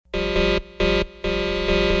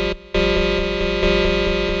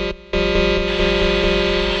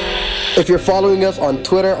if you're following us on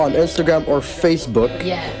Twitter, on Instagram, or Facebook,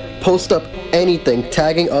 post up anything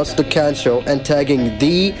tagging us, the Can Show, and tagging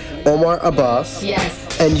the Omar Abbas. Yes.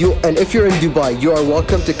 And if you're in Dubai, you are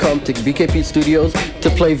welcome to come to BKP Studios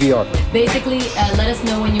to play VR. Basically, let us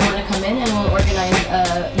know when you want to come in, and we'll organize.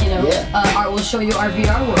 We'll show you our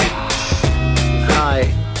VR world.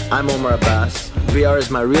 Hi, I'm Omar Abbas. VR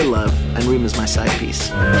is my real love, and Reem is my side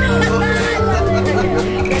piece.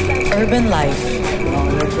 Urban life.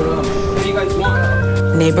 What do you guys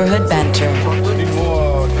want? Neighborhood banter. We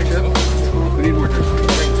need more drink.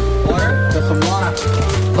 Water? Just some water.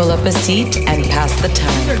 Pull up a seat and pass the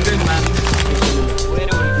time. They're good, man.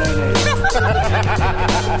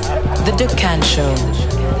 The Dukkan Show.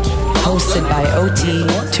 Hosted by OT,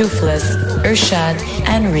 Toothless, Irshad,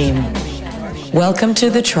 and Reem. Welcome to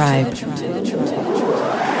the tribe.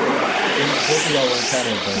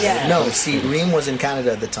 Yeah. No, see, Reem was in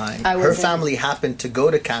Canada at the time. Her family happened to go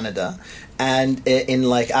to Canada, and in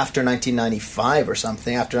after 1995 or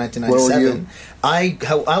something, after 1997,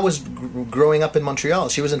 I was growing up in Montreal.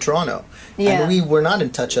 She was in Toronto, and we were not in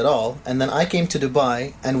touch at all. And then I came to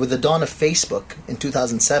Dubai, and with the dawn of Facebook in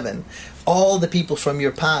 2007, all the people from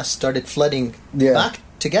your past started flooding back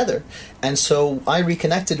together, and so I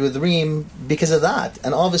reconnected with Reem because of that.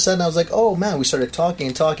 And all of a sudden I was like, oh man, we started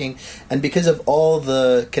talking, and because of all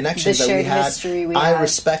the connections that we had, I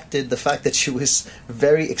respected the fact that she was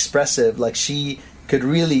very expressive. Like she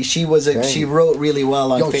wrote really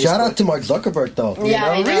well on Facebook. Shout out to Mark Zuckerberg though.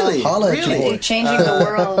 Really? Really? Changing the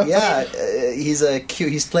world.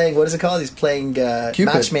 He's playing, what is it called? He's playing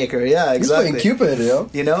matchmaker. Yeah, exactly. He's playing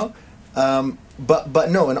Cupid, you know?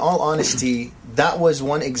 But no, in all honesty, that was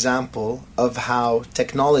one example of how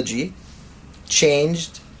technology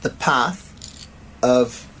changed the path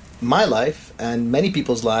of my life and many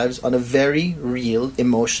people's lives on a very real,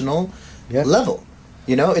 emotional level.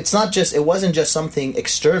 You know, it wasn't just something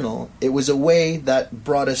external. It was a way that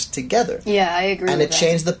brought us together. Yeah, I agree. And it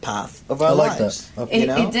changed the path of our lives.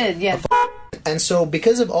 It did, yeah. And so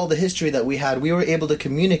because of all the history that we had, we were able to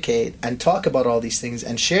communicate and talk about all these things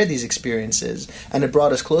and share these experiences, and it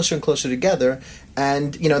brought us closer and closer together.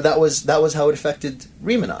 And that was how it affected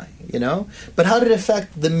Reem and I, But how did it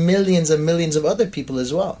affect the millions and millions of other people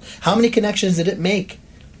as well? How many connections did it make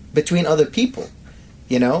between other people?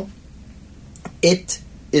 It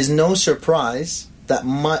is no surprise that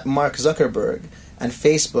Mark Zuckerberg and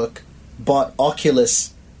Facebook bought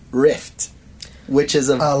Oculus Rift, which is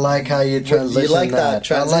I like how you transition. You like that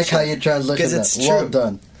transition? I like how you transition. Because it's true. Well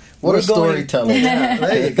done. What a storyteller. Yeah,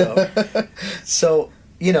 there you go. So,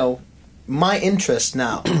 my interest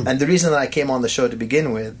now, and the reason that I came on the show to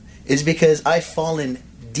begin with, is because I've fallen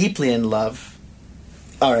deeply in love.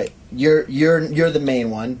 All right, you're the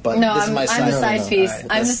main one, but this is my side. I'm the side piece. Right,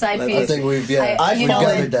 I'm the side piece. I think we've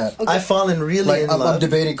I've fallen really in love. I'm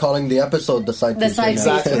debating calling the episode the side piece. The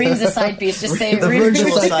side piece. Reem's the side piece. Just say the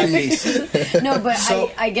virtual side piece. No, but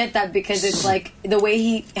I get that because it's like the way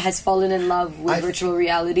he has fallen in love with virtual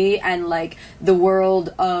reality and like the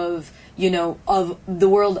world of of the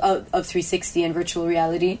world of 360 and virtual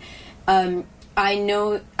reality. I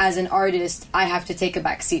know as an artist, I have to take a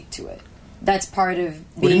back seat to it. That's part of being...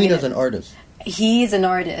 What do you mean as an artist? He's an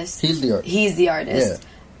artist. He's the artist. He's the artist. Yeah.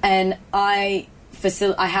 And I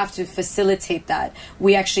have to facilitate that.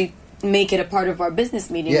 We actually make it a part of our business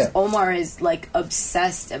meetings. Yeah. Omar is like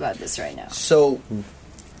obsessed about this right now. So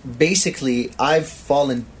basically, I've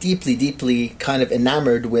fallen deeply, deeply kind of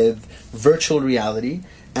enamored with virtual reality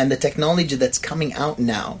and the technology that's coming out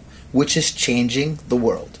now, which is changing the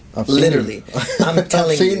world. Literally. I'm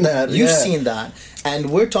telling you. You've seen that.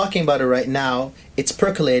 And we're talking about it right now. It's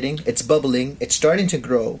percolating. It's bubbling. It's starting to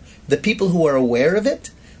grow. The people who are aware of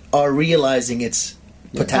it are realizing its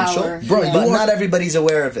potential. But not everybody's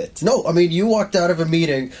aware of it. No, I mean, you walked out of a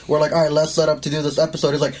meeting. We're like, all right, let's set up to do this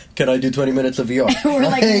episode. He's like, can I do 20 minutes of VR? We're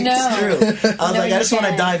like, no. It's true. I was I just want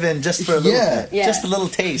to dive in just for a little bit. Yeah. Just a little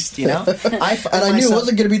taste, And I knew it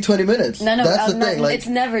wasn't going to be 20 minutes. No, that's the thing. It's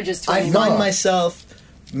never just 20 minutes. I find myself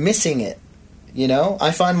missing it.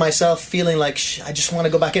 I find myself feeling like I just want to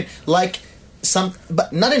go back in,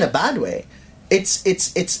 but not in a bad way. It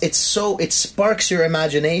sparks your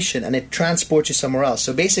imagination and it transports you somewhere else.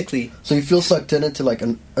 So basically, you feel sucked into like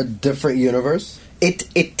a different universe.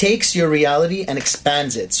 It takes your reality and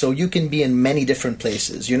expands it, so you can be in many different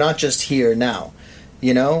places. You're not just here now.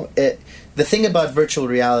 The thing about virtual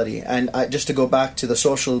reality, and just to go back to the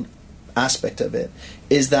social aspect of it,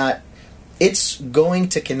 is that it's going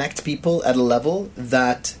to connect people at a level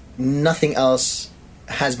that nothing else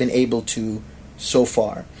has been able to so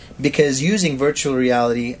far. Because using virtual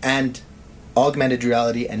reality and augmented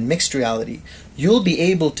reality and mixed reality, you'll be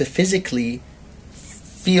able to physically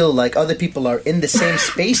feel like other people are in the same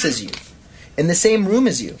space as you, in the same room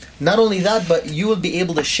as you. Not only that, but you will be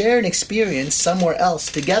able to share an experience somewhere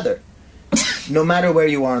else together, no matter where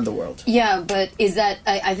you are in the world. Yeah, but is that?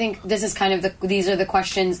 I think this is kind of these are the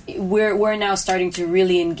questions we're now starting to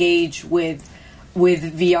really engage with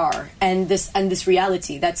VR and this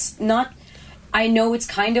reality. That's not. I know it's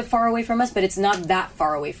kind of far away from us, but it's not that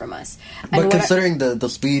far away from us. And but considering the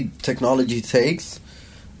speed technology takes,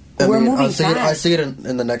 we're moving fast. I see it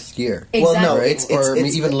in the next year. Exactly. Well, no, it's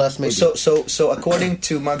even less maybe. So according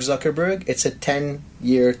to Mark Zuckerberg, it's a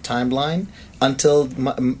 10-year timeline until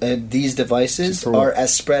these devices are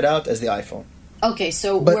as spread out as the iPhone. Okay,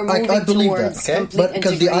 so we're moving I believe towards that. complete but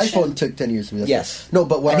because the integration. iPhone took 10 years to do that. Yes. No,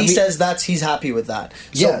 but he says he's happy with that.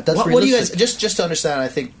 So yeah, that's what do you guys just to understand? I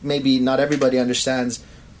think maybe not everybody understands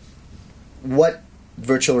what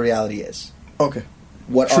virtual reality is. Okay.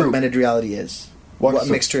 What augmented reality is. What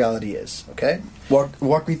mixed reality is. Okay.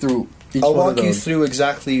 Walk me through. I'll walk you through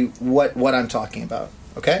exactly what I'm talking about.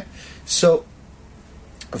 Okay. So,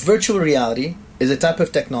 virtual reality is a type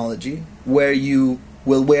of technology where you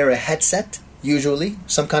will wear a headset. Usually,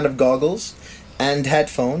 some kind of goggles and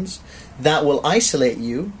headphones that will isolate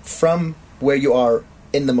you from where you are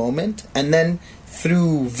in the moment, and then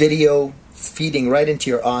through video feeding right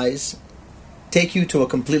into your eyes, take you to a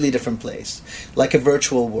completely different place, like a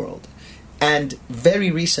virtual world. And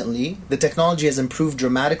very recently, the technology has improved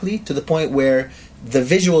dramatically to the point where the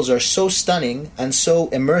visuals are so stunning and so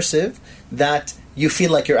immersive that you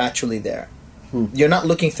feel like you're actually there. You're not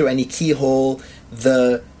looking through any keyhole.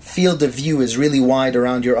 The field of view is really wide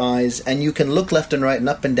around your eyes, and you can look left and right and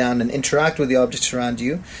up and down and interact with the objects around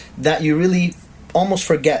you, that you really almost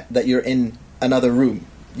forget that you're in another room.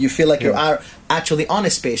 You feel like you're actually on a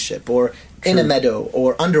spaceship or in a meadow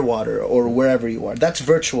or underwater or wherever you are. That's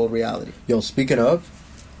virtual reality. Yo, speaking of,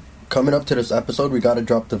 coming up to this episode, we got to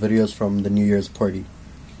drop the videos from the New Year's party.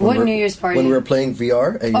 What New Year's party? When we were playing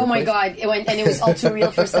VR. Oh my god! It was all too real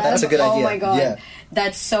for Seb. That's a good idea. Oh my god, yeah.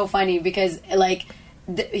 That's so funny because like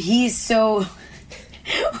he's so.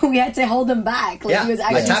 We had to hold him back. Like, he was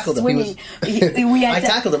actually I tackled swinging. him. I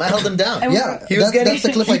tackled him. I held him down. He was getting. That's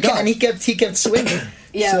the clip I got. And he kept swinging.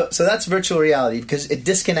 Yeah. So that's virtual reality because it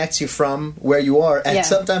disconnects you from where you are, and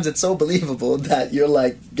sometimes it's so believable that you'll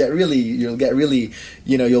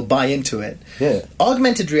buy into it. Yeah.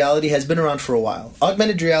 Augmented reality has been around for a while.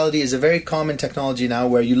 Augmented reality is a very common technology now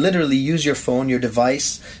where you literally use your phone, your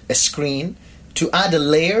device, a screen to add a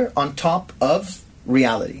layer on top of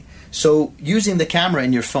reality. So using the camera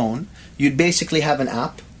in your phone, you'd basically have an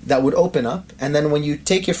app that would open up, and then when you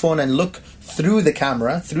take your phone and look through the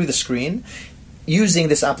camera, through the screen, using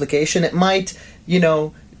this application, it might,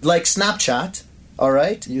 like Snapchat, all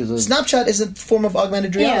right? Snapchat is a form of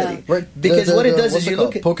augmented reality. Yeah. Right. Because what it does is you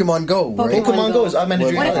look at... Pokemon Go, right? Pokemon Go is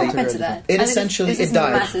augmented reality. What happened to that? It essentially, it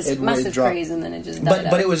died. Massive craze, and then it just died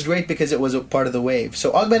But it was great because it was a part of the wave.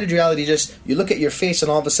 So augmented reality, just, you look at your face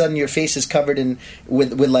and all of a sudden your face is covered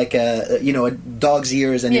with like a dog's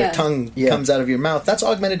ears and your tongue comes out of your mouth. That's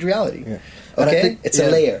augmented reality. Yeah. Okay? It's a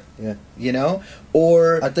layer. Yeah.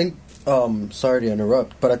 Or... I think... sorry to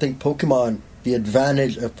interrupt, but I think the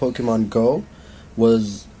advantage of Pokemon Go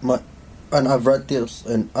was and I've read this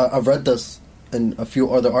in a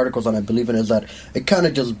few other articles, and I believe in it, is that it kind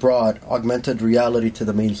of just brought augmented reality to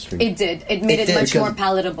the mainstream. It did. It made it much more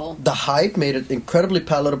palatable. The hype made it incredibly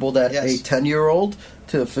palatable that a 10-year-old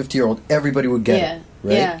to a 50-year-old, everybody would get it,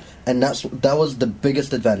 right? Yeah. And that was the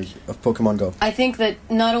biggest advantage of Pokemon Go. I think that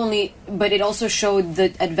not only, but it also showed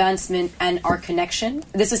the advancement and our connection.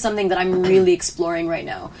 This is something that I'm really exploring right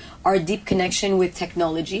now. Our deep connection with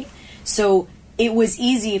technology. So it was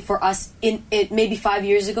easy for us, maybe 5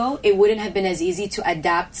 years ago, it wouldn't have been as easy to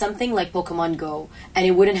adapt something like Pokemon Go. And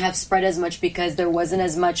it wouldn't have spread as much because there wasn't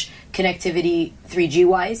as much connectivity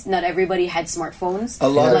 3G-wise. Not everybody had smartphones. A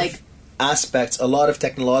lot of aspects, a lot of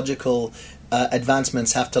technological...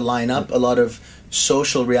 advancements have to line up. A lot of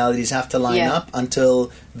social realities have to line up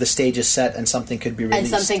until the stage is set and something could be released. And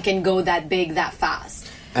something can go that big, that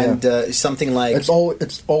fast. And something like it's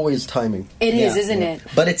always timing. It is, isn't it?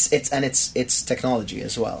 But it's technology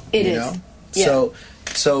as well. It is. Yeah.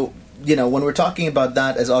 So when we're talking about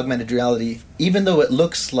that as augmented reality, even though it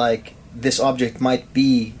looks like this object might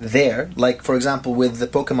be there, like for example with the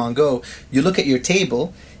Pokemon Go, you look at your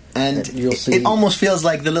table. And it almost feels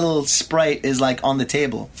like the little sprite is like on the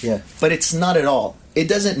table. Yeah. But it's not at all. It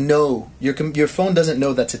doesn't know. Your phone doesn't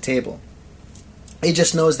know that's a table. It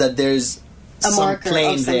just knows that there's some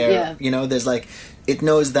plane there. Yeah. There's like, it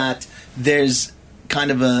knows that there's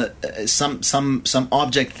kind of some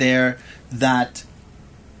object there that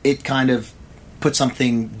it kind of put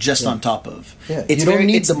something just on top of. Yeah. You don't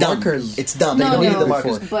need the markers. It's dumb. You don't need the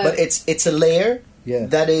markers. But it's a layer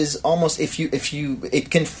that is almost, if you it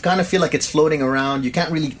can kind of feel like it's floating around. You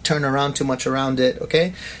can't really turn around too much around it,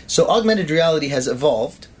 okay? So augmented reality has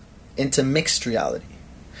evolved into mixed reality.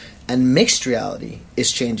 And mixed reality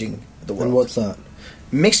is changing the world. And what's that?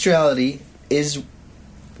 Mixed reality is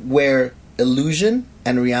where illusion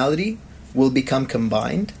and reality will become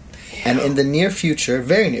combined. And in the near future,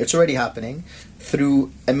 very near, it's already happening,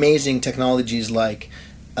 through amazing technologies like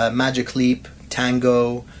Magic Leap,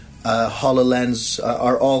 Tango, HoloLens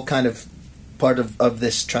are all kind of part of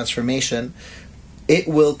this transformation. It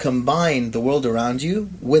will combine the world around you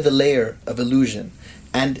with a layer of illusion.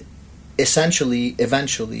 And essentially,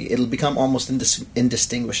 eventually, it'll become almost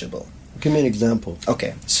indistinguishable. Give me an example.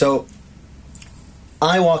 Okay, so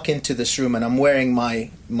I walk into this room and I'm wearing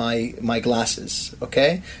my glasses,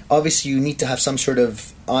 okay? Obviously, you need to have some sort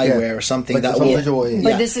of eyewear or something like that will... visual aid.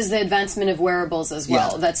 But this is the advancement of wearables as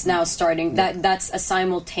well. That's now starting. That's a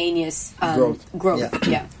simultaneous growth.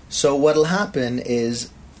 Yeah. So what'll happen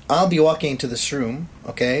is I'll be walking into this room,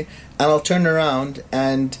 okay? And I'll turn around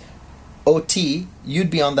and OT, you'd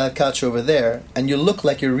be on that couch over there and you look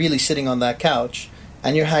like you're really sitting on that couch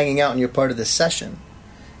and you're hanging out and you're part of this session.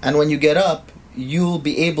 And when you get up, you'll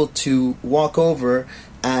be able to walk over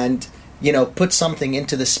and, put something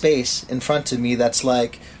into the space in front of me that's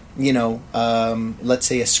like, let's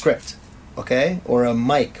say a script, okay? Or a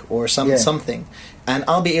mic or something. And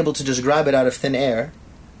I'll be able to just grab it out of thin air.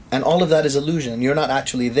 And all of that is illusion. You're not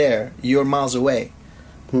actually there. You're miles away.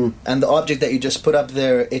 And the object that you just put up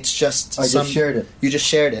there, it's just... just shared it. You just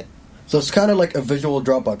shared it. So it's kind of like a visual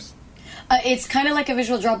Dropbox. It's kind of like a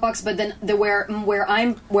visual Dropbox, but then where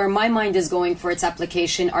my mind is going for its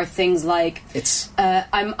application are things like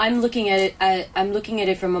I'm looking at it. I'm looking at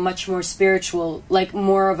it from a much more spiritual, like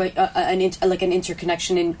more of an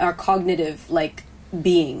interconnection in our cognitive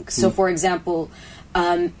being. So, for example,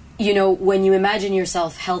 when you imagine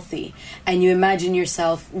yourself healthy and you imagine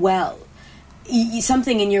yourself well,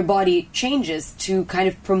 something in your body changes to kind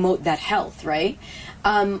of promote that health, right?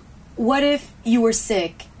 What if you were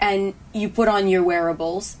sick and you put on your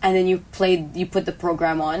wearables and then you put the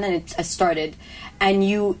program on and it started and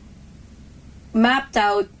you mapped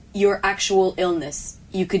out your actual illness?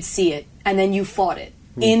 You could see it and then you fought it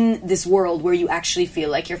in this world where you actually feel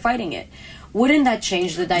like you're fighting it. Wouldn't that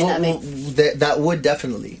change the dynamic? That would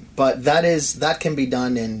definitely, but that can be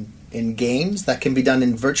done in games, that can be done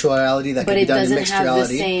in virtual reality, that can be done in mixed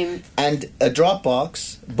reality. The same... And a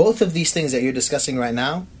Dropbox, both of these things that you're discussing right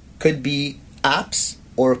now could be apps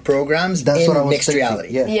or programs in mixed reality.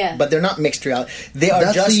 Yeah. But they're not mixed reality. They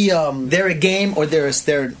are they're a game or they're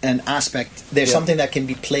an aspect. They're something that can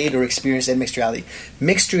be played or experienced in mixed reality.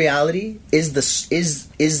 Mixed reality is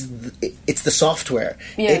it's the software.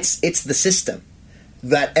 Yeah. It's the system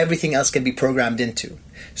that everything else can be programmed into.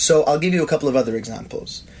 So I'll give you a couple of other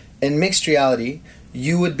examples. In mixed reality,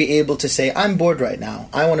 you would be able to say, I'm bored right now.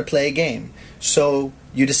 I want to play a game. So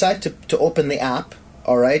you decide to open the app.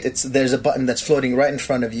 All right, there's a button that's floating right in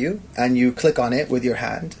front of you, and you click on it with your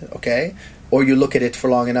hand, okay? Or you look at it for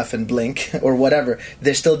long enough and blink, or whatever.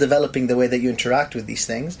 They're still developing the way that you interact with these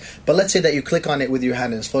things. But let's say that you click on it with your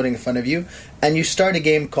hand and it's floating in front of you, and you start a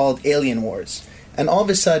game called Alien Wars. And all of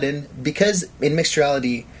a sudden, because in mixed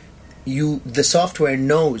reality, the software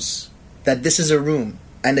knows that this is a room,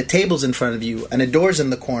 and a table's in front of you, and a door's in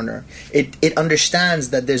the corner. It understands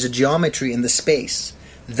that there's a geometry in the space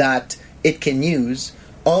that it can use.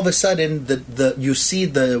 All of a sudden, you see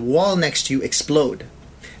the wall next to you explode,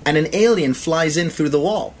 and an alien flies in through the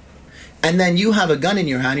wall, and then you have a gun in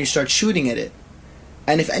your hand. You start shooting at it,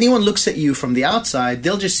 and if anyone looks at you from the outside,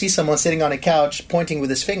 they'll just see someone sitting on a couch pointing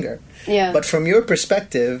with his finger. Yeah. But from your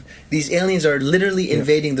perspective, these aliens are literally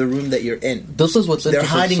invading the room that you're in. This is what's They're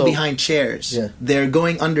hiding behind chairs. Yeah. They're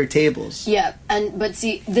going under tables. Yeah, but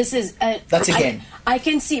see, this is that's a game. I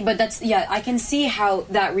can see, but I can see how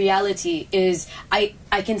that reality is. I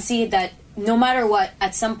can see that no matter what,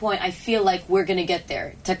 at some point, I feel like we're going to get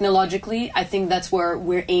there. Technologically, I think that's where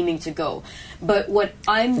we're aiming to go. But we're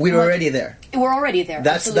already there. We're already there.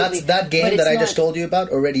 That's that game that I just told you about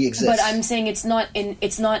already exists. But I'm saying it's not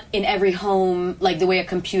in every home like the way a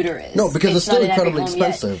computer is. No, because it's still incredibly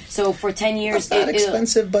expensive. Yet. So for 10 years, it's not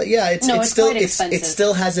expensive, but yeah, it's still quite expensive. It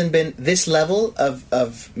still hasn't been this level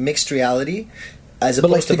of mixed reality as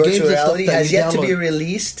opposed to virtual reality has yet to be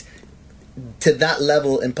released to that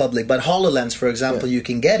level in public. But HoloLens, for example, you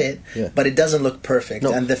can get it, but it doesn't look perfect.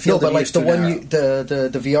 And the field but like the one the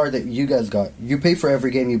VR that you guys got, you pay for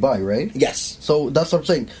every game you buy, right? Yes. So that's what I'm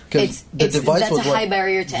saying. Because the device that's was a high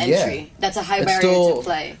barrier to entry. That's a high barrier to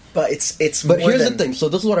play. But it's. But here's the thing. So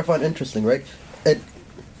this is what I find interesting, right?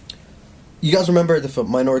 You guys remember the film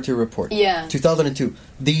Minority Report? Yeah. 2002.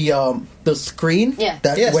 The screen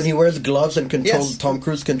that when he wears gloves and controls Tom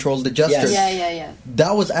Cruise controls the gestures. Yeah.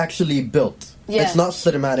 That was actually built. Yeah. It's not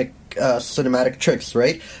cinematic tricks,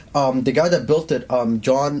 right? The guy that built it,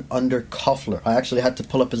 John Underkoffler. I actually had to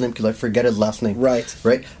pull up his name because I forget his last name. Right.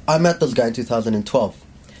 I met this guy in 2012.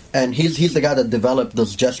 And he's the guy that developed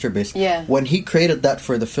those gesture based. Yeah. When he created that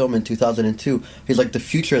for the film in 2002, he's like, the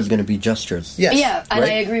future is going to be gestures. Yes. Yeah, and I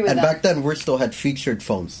agree with that. And back then, we still had featured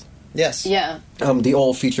phones. Yes. Yeah. The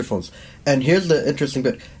old feature phones. And here's the interesting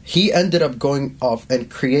bit. He ended up going off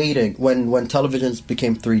and creating, when televisions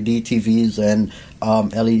became 3D TVs and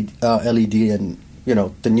LED and,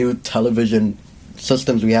 the new television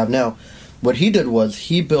systems we have now, what he did was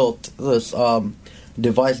he built this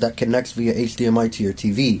device that connects via HDMI to your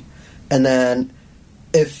TV. And then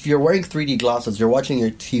if you're wearing 3D glasses, you're watching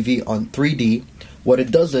your TV on 3D, what it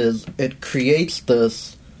does is it creates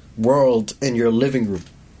this world in your living room.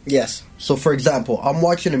 Yes. So for example, I'm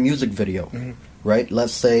watching a music video, right?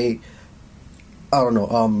 Let's say, I don't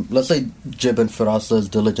know, let's say Jib and Firasa's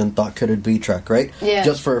Diligent Thought Could It Be track, right? Yeah.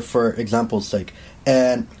 Just for example's sake.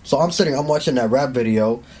 And so I'm watching that rap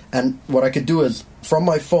video, and what I could do is, from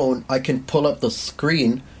my phone, I can pull up the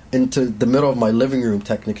screen into the middle of my living room,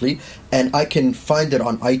 technically, and I can find it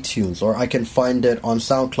on iTunes, or I can find it on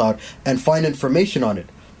SoundCloud, and find information on it.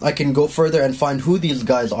 I can go further and find who these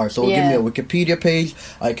guys are. So it'll give me a Wikipedia page.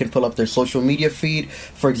 I can pull up their social media feed.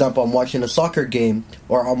 For example, I'm watching a soccer game,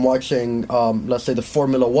 or I'm watching, let's say, the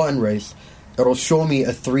Formula One race. It'll show me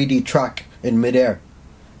a 3D track in midair.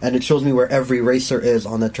 And it shows me where every racer is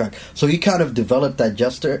on that track. So he kind of developed that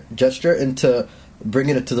gesture into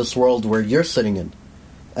bringing it to this world where you're sitting in.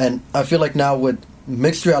 And I feel like now with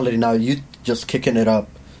mixed reality, now you just kicking it up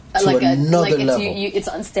to another level. It's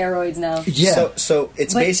on steroids now. Yeah. So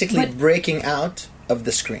it's basically breaking out of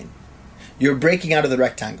the screen. You're breaking out of the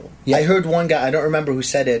rectangle. Yeah. I heard one guy, I don't remember who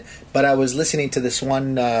said it, but I was listening to this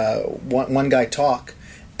one guy talk,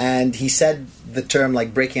 and he said the term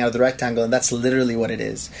like breaking out of the rectangle, and that's literally what it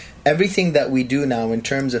is. Everything that we do now in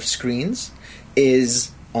terms of screens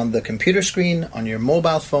is on the computer screen, on your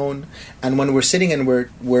mobile phone, and when we're sitting and we're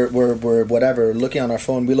whatever looking on our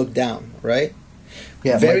phone, we look down, right?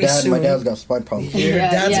 Yeah, my dad's got spine problems. Your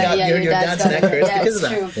dad's neck hurts because of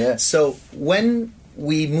that. Yeah. So when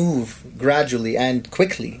we move gradually and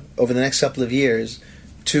quickly over the next couple of years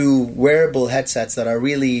to wearable headsets that are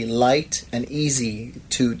really light and easy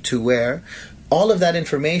to wear, all of that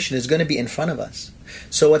information is going to be in front of us.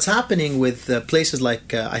 So what's happening with places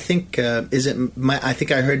like I think I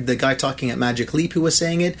heard the guy talking at Magic Leap who was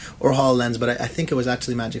saying it, or HoloLens, but I think it was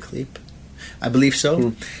actually Magic Leap. I believe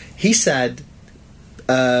so. He said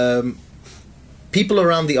people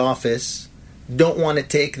around the office don't want to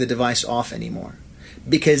take the device off anymore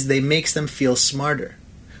because they makes them feel smarter.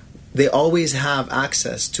 They always have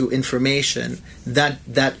access to information that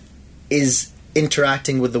is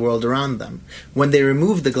interacting with the world around them. When they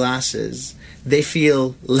remove the glasses, they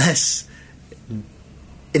feel less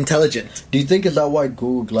intelligent. Do you think is that why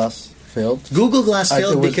Google Glass failed? Google Glass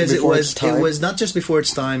failed because it was not just before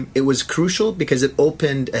its time. It was crucial because it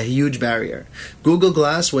opened a huge barrier. Google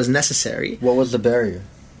Glass was necessary. What was the barrier?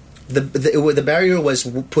 The barrier was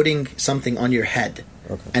putting something on your head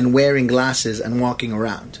and wearing glasses and walking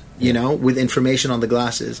around. With information on the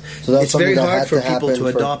glasses. So it's very hard for people to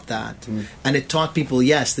adopt that. And it taught people,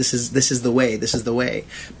 yes, this is the way.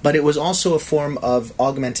 But it was also a form of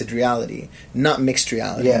augmented reality, not mixed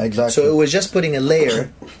reality. Yeah, exactly. So it was just putting a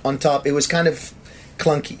layer on top. It was kind of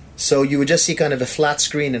clunky. So you would just see kind of a flat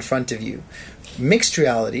screen in front of you. Mixed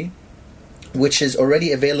reality, which is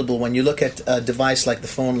already available when you look at a device like the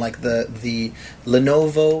phone, like the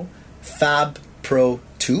Lenovo Fab Pro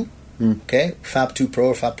 2, okay, Fab 2 Pro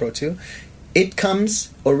or Fab Pro 2, it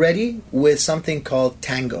comes already with something called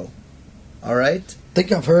Tango. All right? I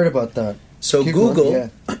think I've heard about that. So Google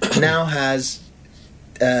now has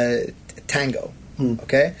Tango,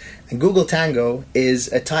 okay? And Google Tango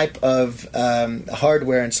is a type of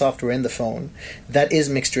hardware and software in the phone that is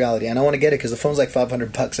mixed reality. And I want to get it because the phone's like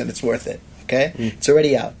 $500 and it's worth it, okay? It's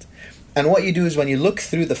already out. And what you do is when you look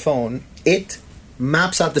through the phone, it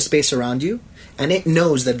maps out the space around you, and it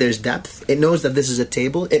knows that there's depth. It knows that this is a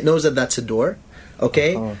table. It knows that that's a door,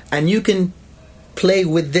 okay? And you can play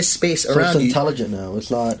with this space around it's you. Intelligent now.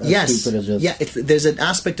 It's not as stupid as just... There's an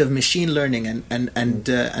aspect of machine learning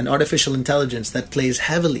and artificial intelligence that plays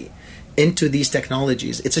heavily into these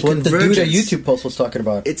technologies. It's a convergence. The dude at YouTube post was talking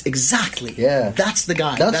about. It's exactly. Yeah. That's the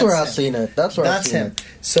guy. That's where I've seen it. That's him.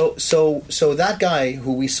 So that guy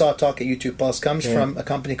who we saw talk at YouTube Pulse comes from a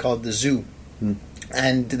company called The Zoo.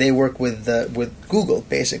 And they work with Google,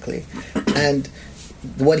 basically. And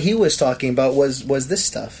what he was talking about was this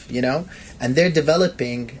stuff, you know? And they're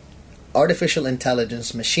developing artificial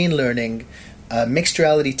intelligence, machine learning, mixed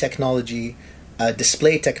reality technology,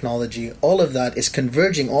 display technology. All of that is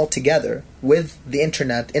converging all together with the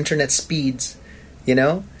internet speeds, you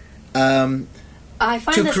know? I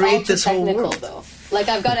find to this create all too this whole technical, world. though. Like,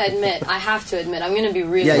 I have to admit, I'm going to be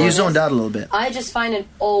really honest. honest. You zoned out a little bit. I just find it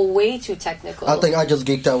all way too technical. I think I just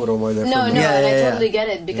geeked out with Omar there. No, and I totally get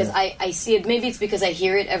it, because I see it. Maybe it's because I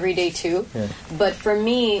hear it every day too. Yeah. But for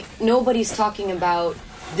me, nobody's talking about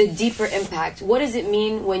the deeper impact. What does it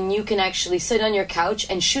mean when you can actually sit on your couch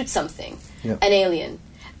and shoot something, an alien?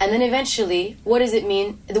 And then eventually, what does it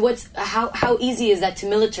mean? How easy is that to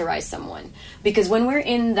militarize someone? Because when we're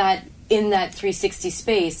in that 360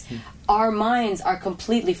 space, our minds are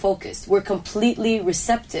completely focused. We're completely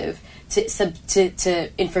receptive to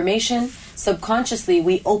information. Subconsciously,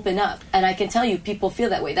 we open up, and I can tell you, people feel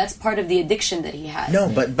that way. That's part of the addiction that he has. No,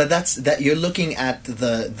 but that you're looking at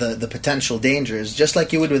the potential dangers, just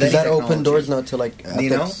like you would with any technology. Does that open doors now to like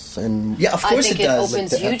ethics and of course I think it does. It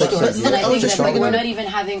opens huge doors, and I think that we're not even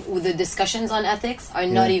having the discussions on ethics are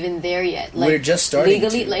not even there yet. Like, we're just starting.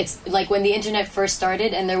 Legally, it's like when the internet first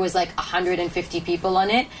started, and there was like 150 people on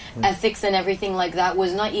it. Ethics and everything like that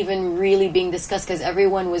was not even really being discussed, because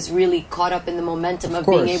everyone was really caught up in the momentum of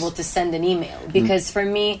being able to send an email. Because for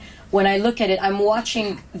me, when I look at it, I'm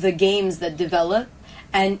watching the games that develop,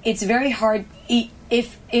 and it's very hard.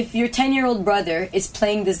 If your 10-year-old brother is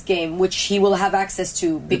playing this game, which he will have access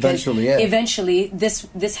to, because eventually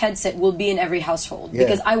this headset will be in every household,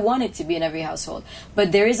 because I want it to be in every household.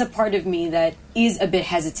 But there is a part of me that is a bit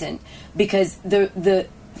hesitant, because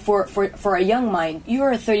for a young mind,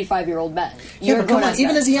 you're a 35-year-old man. You're come on,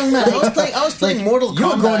 even as a young man, I was playing Mortal Kombat.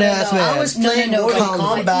 You're a grown-ass man. I was playing Mortal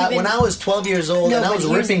Kombat when I was 12 years old, and I was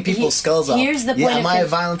ripping people's skulls off. Here's the point. Am I a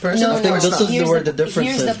violent person? No, this is where the difference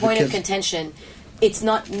is. Here's the point of contention. It's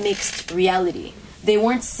not mixed reality. They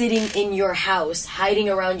weren't sitting in your house, hiding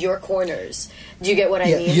around your corners. Do you get what I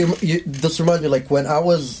mean? This reminds me, like, when I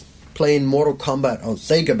was playing Mortal Kombat on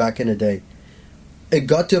Sega back in the day, it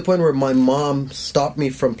got to a point where my mom stopped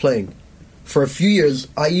me from playing. For a few years,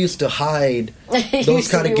 I used to hide those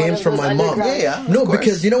kind of games from my mom. No,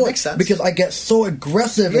 because you know what? Because I get so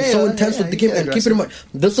aggressive and so intense with the game. And keep it in mind,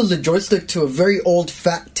 this is a joystick to a very old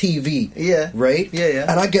fat TV. Right?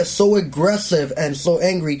 And I get so aggressive and so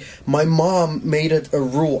angry. My mom made it a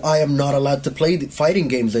rule: I am not allowed to play fighting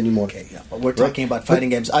games anymore. We're talking about fighting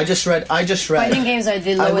games. I just read. Fighting games are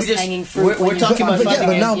the lowest hanging fruit. We're talking about fighting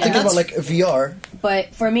games. But now I'm thinking about like VR.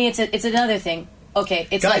 But for me, it's another thing. Okay,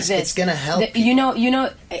 it's guys, like this. It's gonna help. You know.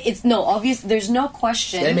 It's obvious. There's no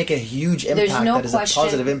question. It's gonna make a huge impact. There's no that is question. A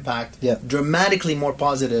positive impact. Dramatically more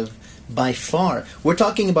positive by far. We're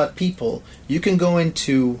talking about people. You can go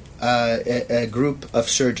into a group of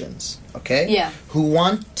surgeons, who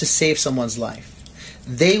want to save someone's life.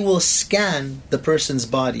 They will scan the person's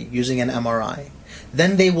body using an MRI.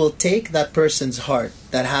 Then they will take that person's heart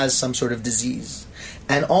that has some sort of disease,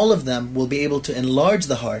 and all of them will be able to enlarge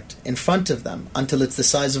the heart in front of them until it's the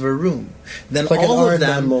size of a room. Then like all of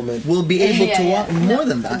them will be able to walk more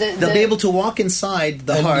than that. They'll be able to walk inside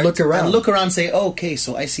the heart and look around and say, okay,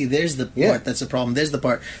 so I see there's the part that's a problem, there's the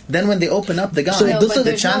part. Then when they open up the guy,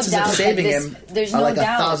 the chances of saving him are like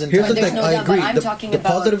 1,000 times. Here's the thing, I agree. The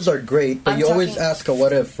positives are great, but you always ask a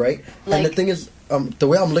what if, right? And the thing is, the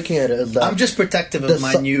way I'm looking at it is that I'm just protective of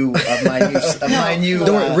my new. Don't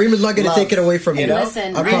worry, Reem is not going to take it away from you.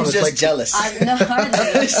 Listen, Reem's just jealous.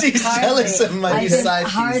 Hardly. She's jealous of my new side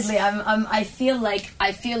piece. Hardly. I feel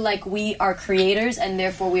like we are creators, and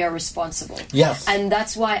therefore we are responsible. Yes. And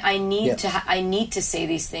that's why I need to say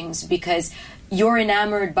these things, because you're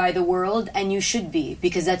enamored by the world, and you should be,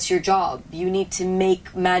 because that's your job. You need to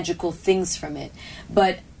make magical things from it.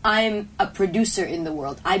 But I'm a producer in the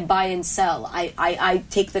world. I buy and sell. I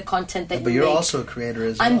take the content that you make. But you're also a creator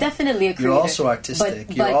as well. I'm definitely a creator. You're also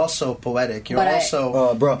artistic. You're also poetic. You're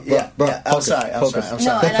also... bro. I'm sorry.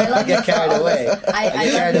 No, and I love you. I get carried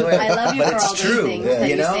away. I love you but for it's all true. those things that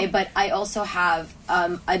you say, but I also have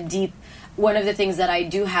a deep... One of the things that I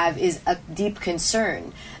do have is a deep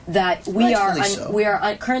concern that we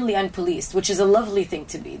are currently unpoliced, which is a lovely thing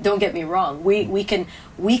to be. Don't get me wrong. We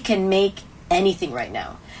can make anything right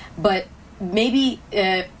now. But maybe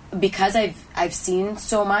because I've seen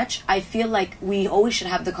so much, I feel like we always should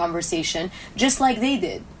have the conversation just like they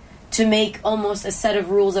did, to make almost a set of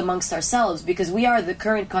rules amongst ourselves, because we are the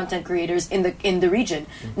current content creators in the region.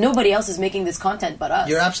 Nobody else is making this content but us.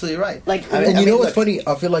 You're absolutely right. Like, and you know what's funny?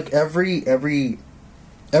 I feel like every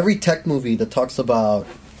tech movie that talks about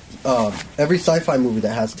every sci-fi movie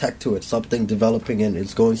that has tech to it, something developing and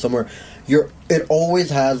it's going somewhere, it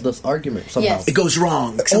always has this argument somehow. Yes. It goes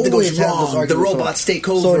wrong. Something goes wrong. The robots take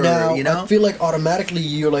over. So now, you know? I feel like automatically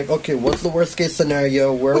you're like, okay, what's the worst case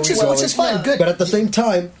scenario? Where which are we going? Which is fine, good. But at the same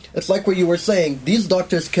time, it's like what you were saying. These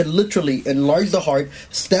doctors can literally enlarge the heart,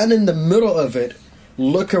 stand in the middle of it,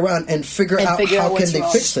 look around, and figure out how can they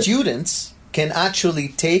fix it. Students can actually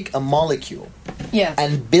take a molecule yeah.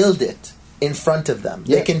 and build it in front of them.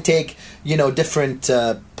 Yeah. They can take, different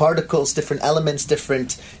particles, different elements,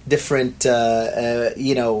 different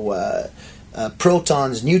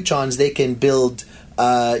protons, neutrons. They can build,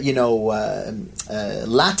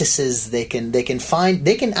 lattices. They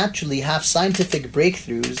can actually have scientific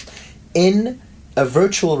breakthroughs in a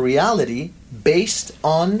virtual reality based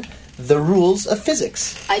on the rules of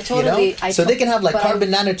physics. So they can have like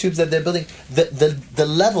carbon nanotubes that they're building. The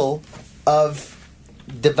level of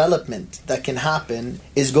development that can happen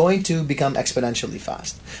is going to become exponentially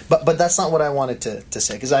fast. But that's not what I wanted to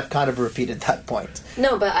say, because I've kind of repeated that point.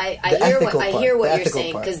 No, but I hear what you're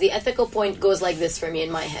saying, because the ethical point goes like this for me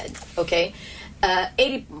in my head. Okay, I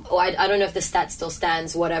don't know if the stat still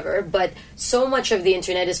stands, whatever, but so much of the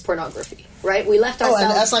internet is pornography, right? We left ourselves.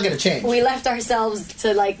 And that's not going to change. We left ourselves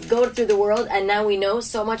to like go through the world, and now we know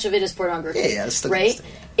so much of it is pornography. Yeah, that's right.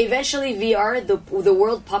 Eventually, VR, the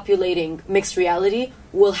world populating mixed reality,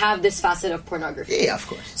 will have this facet of pornography. Yeah, of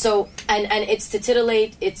course. So, and it's to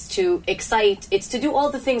titillate, it's to excite, it's to do all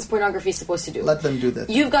the things pornography is supposed to do. Let them do that.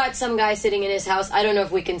 You've got some guy sitting in his house. I don't know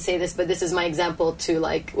if we can say this, but this is my example to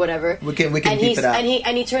like whatever. We can beep it out.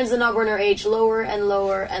 And he turns the knob burner age lower and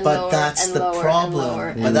lower and lower. But that's the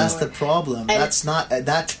problem. But that's the problem. That's not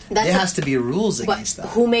that. There has to be rules against that.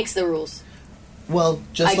 Who makes the rules? Well,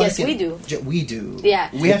 I guess we do. We do. Yeah.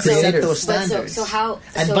 We have to set those standards. So how?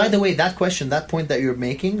 And by the way, that point that you're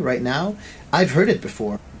making right now, I've heard it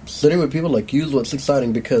before. Sitting with people like you is what's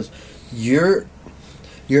exciting, because you're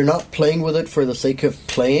not playing with it for the sake of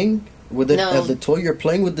playing with it as a toy. You're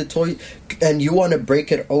playing with the toy, and you want to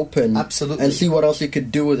break it open, absolutely, and see what else you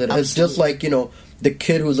could do with it. Absolutely. It's just like the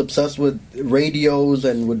kid who's obsessed with radios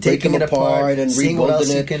and would breaking it apart and rebuilding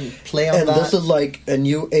it. You can play on and that. This is like a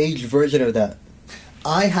new age version of that.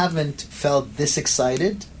 I haven't felt this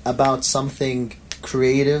excited about something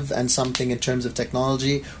creative and something in terms of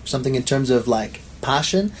technology, something in terms of like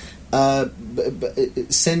passion,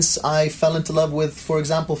 since I fell into love with, for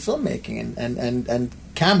example, filmmaking and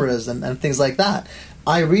cameras and things like that.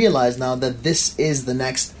 I realize now that this is the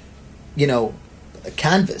next,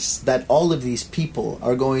 canvas that all of these people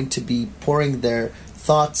are going to be pouring their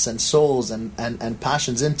thoughts and souls and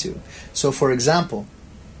passions into. So, for example,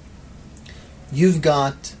 you've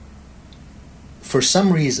got, for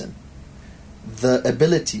some reason, the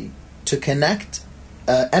ability to connect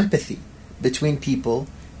empathy between people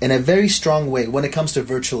in a very strong way when it comes to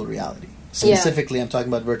virtual reality. Specifically, I'm talking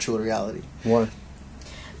about virtual reality. Why?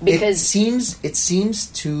 Because it seems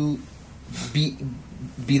to be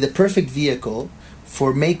the perfect vehicle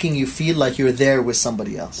for making you feel like you're there with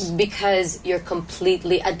somebody else. Because you're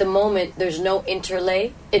completely, at the moment, there's no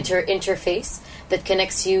interface that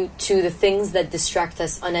connects you to the things that distract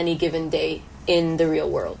us on any given day in the real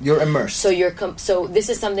world. You're immersed. So so this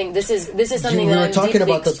is something. This is something we that were I'm talking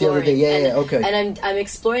deeply about this the other day. Yeah, okay. And I'm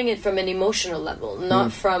exploring it from an emotional level,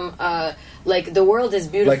 not from like the world is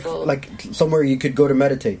beautiful. Like somewhere you could go to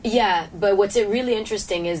meditate. Yeah, but what's really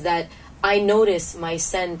interesting is that I notice my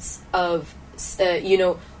sense of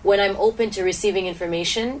when I'm open to receiving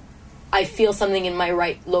information, I feel something in my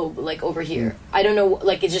right lobe, like over here. I don't know,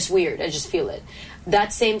 like it's just weird. I just feel it.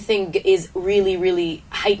 That same thing is really, really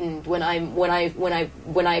heightened when I'm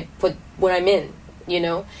in,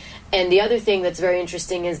 And the other thing that's very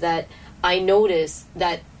interesting is that I notice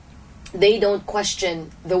that they don't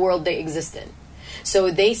question the world they exist in.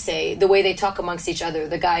 So they say, the way they talk amongst each other,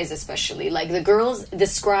 the guys especially, like the girls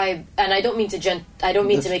describe, and I don't mean to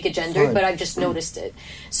make it gendered, but I've just noticed it.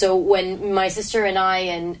 So when my sister and I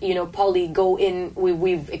and Polly go in,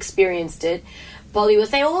 we've experienced it. Polly will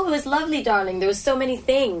say, "Oh, it was lovely, darling. There was so many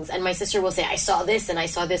things," and my sister will say, "I saw this and I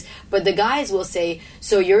saw this." But the guys will say,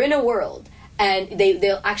 "So you're in a world," and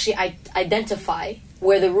they'll actually identify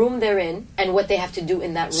where the room they're in and what they have to do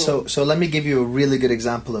in that room. So let me give you a really good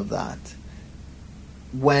example of that.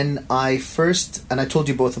 When I first, and I told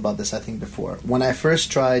you both about this, I think, before, when I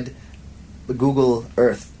first tried Google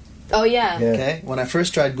Earth. Oh, yeah. Okay. When I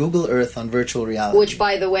first tried Google Earth on virtual reality. Which,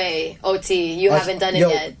 by the way, OT, you haven't done it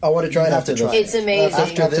yet. I want to try it after this. It's amazing.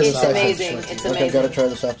 After this, it's amazing. It's amazing. Okay, I got to try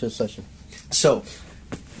this after the session. So,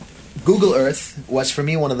 Google Earth was for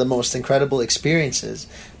me one of the most incredible experiences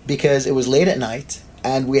because it was late at night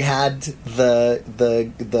and we had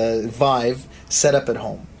the Vive set up at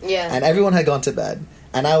home. Yeah. And everyone had gone to bed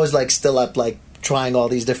and I was like still up like trying all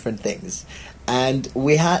these different things. And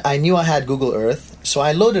I knew I had Google Earth, so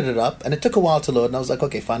I loaded it up, and it took a while to load, and I was like,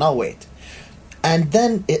 okay, fine, I'll wait. And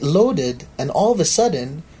then it loaded, and all of a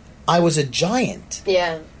sudden, I was a giant.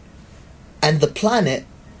 Yeah. And the planet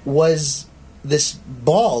was this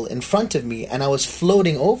ball in front of me, and I was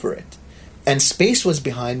floating over it. And space was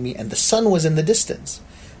behind me, and the sun was in the distance.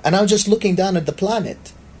 And I was just looking down at the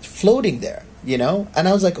planet, floating there, you know? And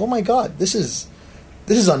I was like, oh my God, this is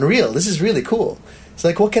unreal. This is really cool. It's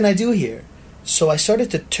like, what can I do here? So I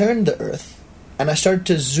started to turn the Earth, and I started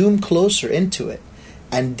to zoom closer into it,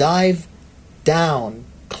 and dive down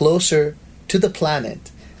closer to the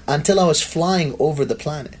planet until I was flying over the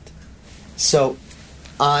planet. So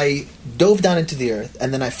I dove down into the Earth,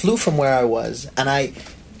 and then I flew from where I was, and I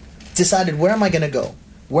decided, where am I going to go?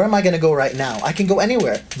 Where am I going to go right now? I can go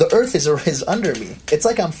anywhere. The Earth is under me. It's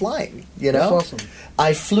like I'm flying, you know? That's awesome.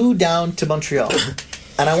 I flew down to Montreal,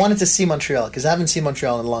 and I wanted to see Montreal, because I haven't seen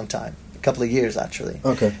Montreal in a long time. Couple of years actually.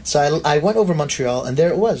 Okay. So I went over Montreal and there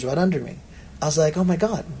it was right under me. I was like, oh my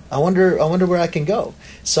God, I wonder where I can go.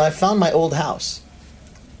 So I found my old house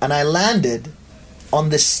and I landed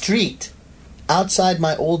on the street outside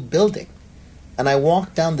my old building, and I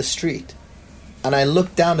walked down the street and I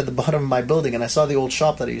looked down at the bottom of my building and I saw the old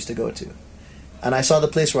shop that I used to go to, and I saw the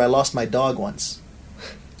place where I lost my dog once.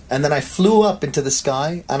 And then I flew up into the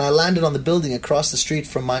sky and I landed on the building across the street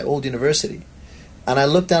from my old university. And I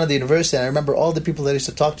looked down at the university, and I remember all the people that I used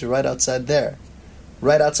to talk to right outside there.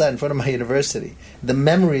 Right outside in front of my university. The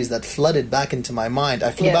memories that flooded back into my mind.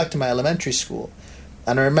 I flew back to my elementary school.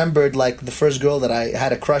 And I remembered, like, the first girl that I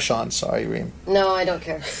had a crush on. Sorry, Reem. No, I don't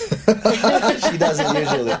care. She doesn't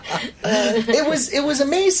usually. It was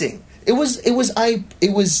amazing. It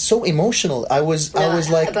was so emotional. I was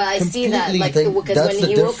like, but I see that, like, because when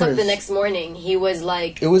he woke up the next morning, he was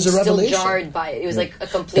like, it was a revelation. Still jarred by it. It was like a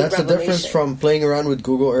complete revelation. That's the difference from playing around with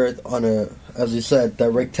Google Earth on a, as you said, that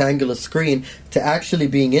rectangular screen to actually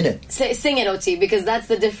being in it. Sing it, OT, because that's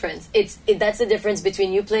the difference. That's the difference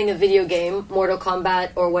between you playing a video game, Mortal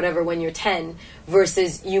Kombat or whatever, when you're 10,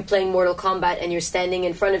 versus you playing Mortal Kombat and you're standing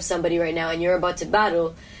in front of somebody right now and you're about to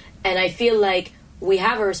battle. And I feel like we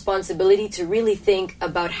have a responsibility to really think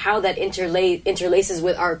about how that interlaces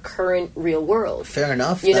with our current real world. Fair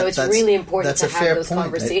enough. You know, it's really important to have those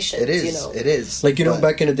conversations. It is. You know? It is. Like, you know,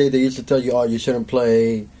 back in the day, they used to tell you, oh, you shouldn't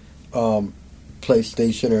play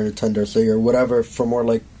PlayStation or Nintendo, say, or whatever, for more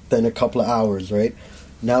like than a couple of hours, right?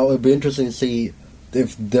 Now, it would be interesting to see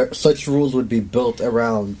if such rules would be built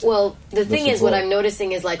around. Well, the thing is, what I'm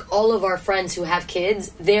noticing is, like, all of our friends who have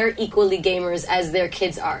kids, they're equally gamers as their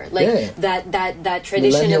kids are. Like, that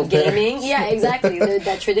tradition of gaming. Yeah, exactly.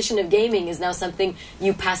 That tradition of gaming is now something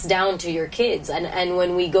you pass down to your kids. And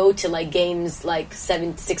when we go to, like, games like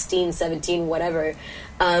 16, 17, whatever,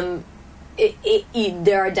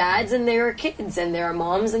 there are dads and there are kids, and there are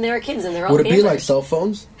moms and there are kids, and they're all. Would it gamers. be like cell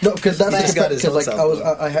phones? No, because that's because like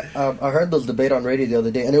I heard this debate on radio the other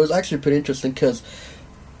day, and it was actually pretty interesting because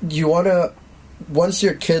you want to, once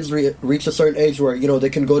your kids reach a certain age where, you know, they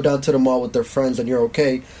can go down to the mall with their friends and you're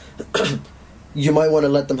okay, you might want to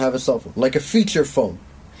let them have a cell phone, like a feature phone.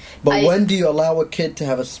 But when do you allow a kid to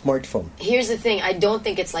have a smartphone? Here's the thing: I don't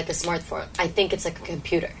think it's like a smartphone. I think it's like a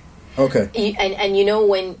computer. Okay. And you know,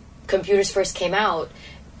 when computers first came out,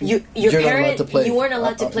 your parent, you weren't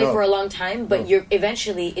allowed to play for a long time, but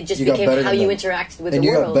eventually it just became how you interacted with the world. And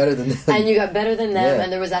you got better than them. And you got better than them,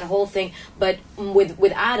 and there was that whole thing. But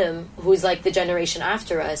with Adam, who's like the generation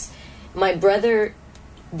after us, my brother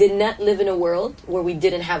did not live in a world where we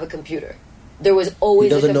didn't have a computer. There was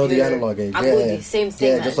always a computer. He doesn't know the analog age. Aboudi, same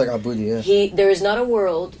thing. Yeah, just like Aboudi, yeah. There is not a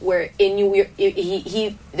world where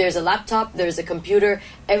there's a laptop, there's a computer,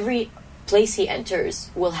 every place he enters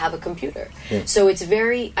will have a computer. Yeah. So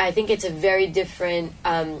I think it's a very different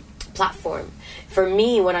platform. For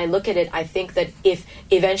me, when I look at it, I think that if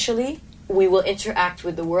eventually we will interact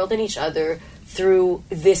with the world and each other through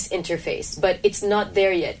this interface, but it's not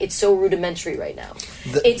there yet. It's so rudimentary right now.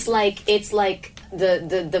 It's like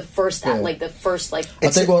the first I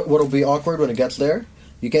think what will be awkward when it gets there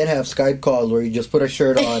You can't have Skype calls where you just put a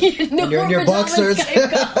shirt on and you're in your boxers.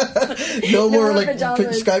 No more like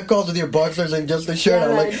Skype calls with your boxers and just a shirt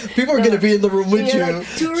on. Like people are going to be in the room with you, like,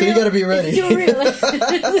 so you got to be ready. It's too real.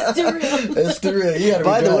 It's too real. It's too real. You got to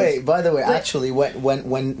be By the way, actually,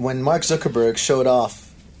 when Mark Zuckerberg showed off,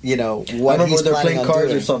 you know, what he's planning on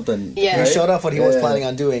doing, or something. Yeah, he showed off what he was planning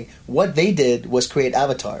on doing. What they did was create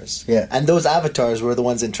avatars. Yeah, and those avatars were the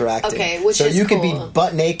ones interacting. Okay, which so is you cool. could be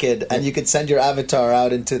butt naked and you could send your avatar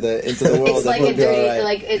out into the world. It's like a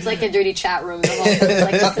dirty, it's like a dirty chat room.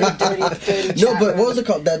 It's like a dirty no, but what was it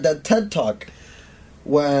called? That TED Talk.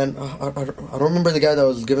 When I don't remember the guy that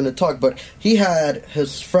was giving the talk, but he had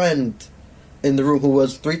his friend in the room who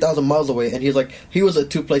was 3,000 miles away, and he was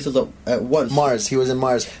at two places at once. Mars. He was in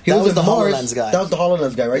Mars. That was the HoloLens guy. That was the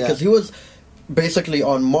HoloLens guy, right? Because he was basically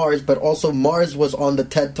on Mars, but also Mars was on the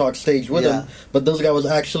TED Talk stage with him. But this guy was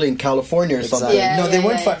actually in California or something. No, they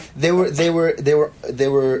weren't far. They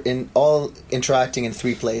were in all interacting in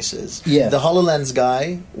three places. Yeah. The HoloLens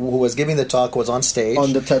guy who was giving the talk was on stage.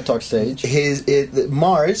 On the TED Talk stage.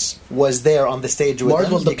 Mars was there on the stage with Mars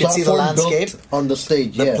him. Was the you could see the landscape built on the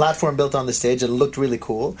stage. The platform built on the stage. It looked really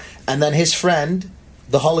cool. And then his friend,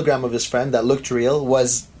 the hologram of his friend that looked real,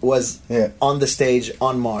 was on the stage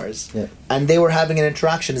on Mars. Yeah. And they were having an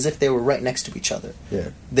interaction as if they were right next to each other. Yeah.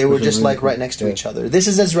 They were just really right next to each other. This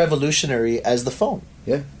is as revolutionary as the phone.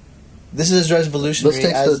 Yeah. This is as revolutionary as...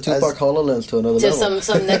 This takes the Tupac HoloLens to another level. To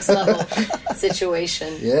some next level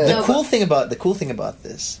situation. Yeah. The cool thing about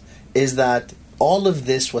this is that all of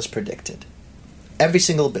this was predicted. Every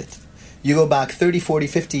single bit. You go back 30, 40,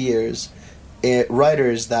 50 years...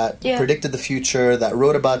 writers that predicted the future, that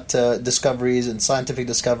wrote about discoveries and scientific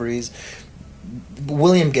discoveries.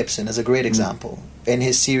 William Gibson is a great example in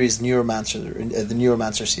his series the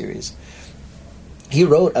Neuromancer series. He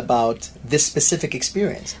wrote about this specific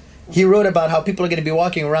experience. He wrote about how people are going to be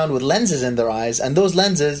walking around with lenses in their eyes, and those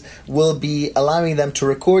lenses will be allowing them to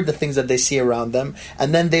record the things that they see around them,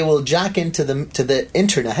 and then they will jack into the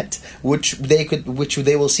internet, which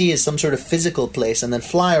they will see as some sort of physical place, and then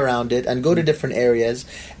fly around it and go to different areas,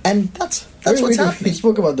 and that's what's happening. He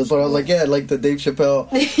spoke about this when I was like, like the Dave Chappelle.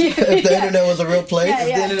 If the internet was a real place,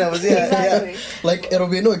 if the internet was exactly. like it'll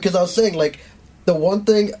be annoying because I was saying like the one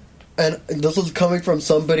thing, and this is coming from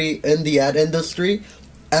somebody in the ad industry.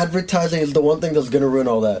 Advertising is the one thing that's going to ruin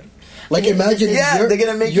all that. Like imagine they're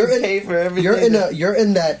going to make you pay for everything. You're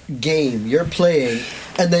in that game, you're playing,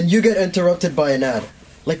 and then you get interrupted by an ad.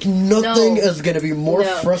 Like nothing is going to be more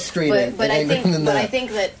frustrating but I think, than that. But I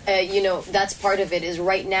think that that's part of it. Is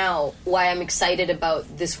right now why I'm excited about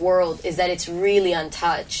this world is that it's really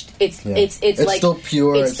untouched. It's like still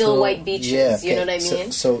pure. It's still white beaches. Yeah. You know what I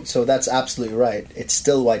mean? So that's absolutely right. It's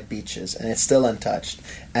still white beaches and it's still untouched.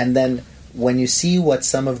 And then when you see what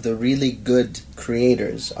some of the really good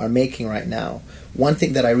creators are making right now, one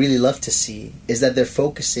thing that I really love to see is that they're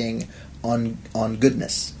focusing on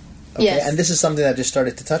goodness. Okay? Yes. And this is something that I just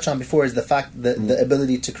started to touch on before, is the fact that the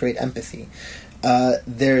ability to create empathy.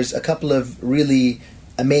 There's a couple of really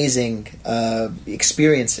amazing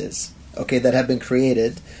experiences, that have been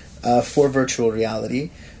created for virtual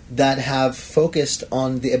reality that have focused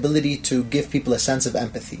on the ability to give people a sense of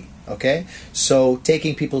empathy. Okay, so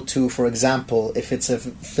taking people to, for example, if it's a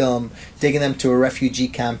film, taking them to a refugee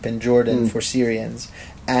camp in Jordan for Syrians,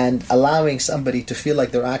 and allowing somebody to feel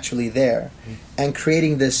like they're actually there, and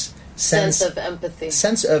creating this sense of empathy,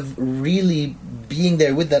 sense of really being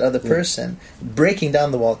there with that other person, breaking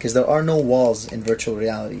down the wall, because there are no walls in virtual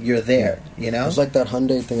reality. You're there, you know? It's like that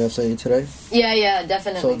Hyundai thing I was saying today. Yeah,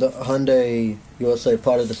 definitely. So the Hyundai USA,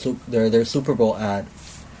 part of their Super Bowl ad,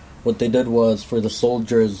 what they did was, for the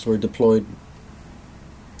soldiers who were deployed,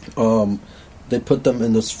 they put them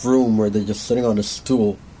in this room where they're just sitting on a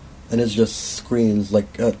stool, and it's just screens, like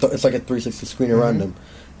it's like a 360 screen around them.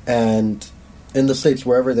 And in the States,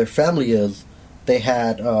 wherever their family is, they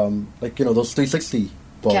had those 360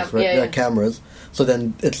 balls, right? Cameras. So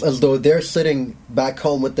then it's as though they're sitting back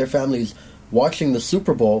home with their families watching the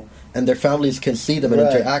Super Bowl, and their families can see them and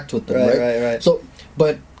interact with them, right. So,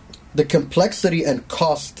 but the complexity and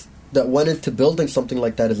cost that went into building something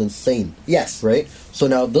like that is insane. Yes. Right? So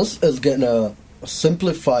now this is going to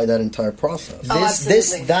simplify that entire process.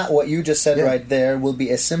 What you just said right there will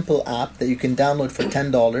be a simple app that you can download for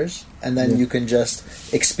 $10, and then you can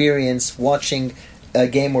just experience watching a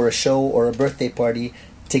game or a show or a birthday party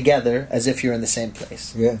together as if you're in the same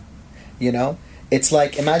place. Yeah. You know? It's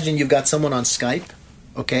like, imagine you've got someone on Skype,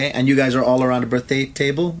 okay, and you guys are all around a birthday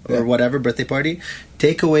table or whatever, birthday party.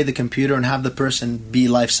 Take away the computer and have the person be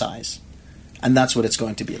life-size. And that's what it's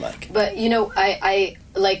going to be like. But, I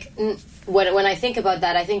when I think about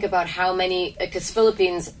that, I think about how many, because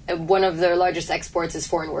Philippines, one of their largest exports is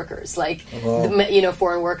foreign workers. Like,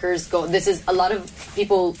 foreign workers go. This is a lot of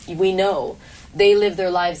people we know. They live their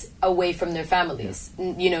lives away from their families.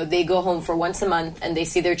 They go home for once a month and they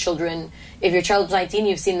see their children. If your child's 19,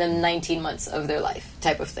 you've seen them 19 months of their life,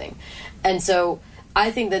 type of thing. And so I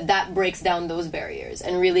think that breaks down those barriers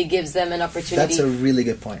and really gives them an opportunity. That's a really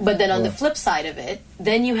good point. But then on the flip side of it,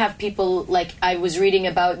 then you have people like, I was reading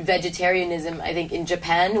about vegetarianism, I think in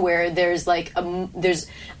Japan, where there's like I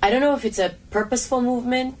don't know if it's a purposeful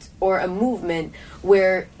movement or a movement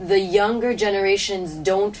where the younger generations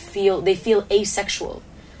they feel asexual.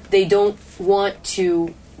 They don't want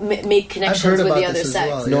to make connections with the other sex.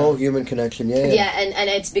 Well, no human connection. Yeah, and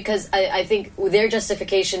it's because I think their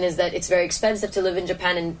justification is that it's very expensive to live in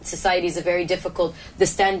Japan and societies are very difficult. The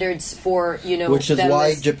standards for which is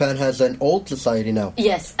why Japan has an old society now.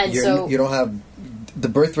 Yes, and you don't have the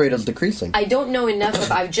birth rate is decreasing. I don't know enough.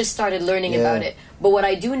 I've just started learning about it, but what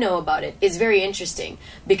I do know about it is very interesting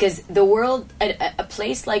because the world, a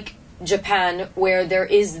place like Japan, where there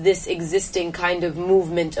is this existing kind of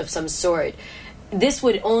movement of some sort. This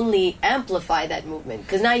would only amplify that movement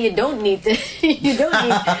because now you don't need to you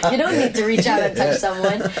don't need to reach out and touch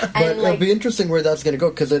someone. But it'll be interesting where that's going to go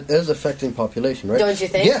because it is affecting population, right? Don't you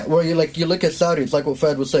think? Yeah. Where you look at Saudi, it's like what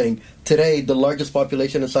Fed was saying today. The largest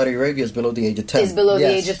population in Saudi Arabia is below the age of 10. Is below the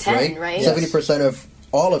age of 10, right? 70% of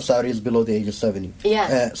all of Saudi is below the age of 70.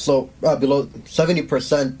 Yeah. So below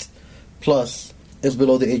 70% plus is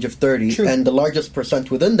below the age of 30. True. And the largest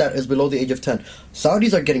percent within that is below the age of 10.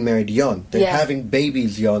 Saudis are getting married young. They're having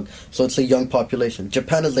babies young, so it's a young population.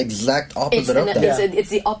 Japan is the exact opposite of that.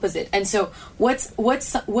 It's the opposite. And so what's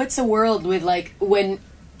a world with like when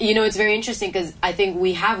it's very interesting because I think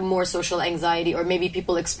we have more social anxiety, or maybe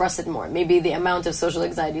people express it more. Maybe the amount of social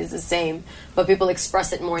anxiety is the same, but people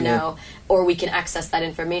express it more now, or we can access that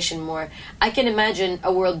information more. I can imagine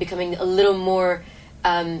a world becoming a little more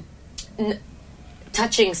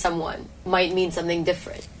touching someone might mean something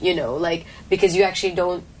different, because you actually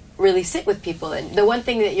don't really sit with people. And the one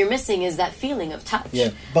thing that you're missing is that feeling of touch.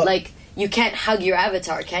 Yeah, but like, you can't hug your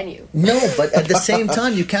avatar, can you? No, but at the same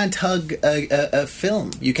time, you can't hug a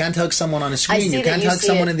film. You can't hug someone on a screen. You can't hug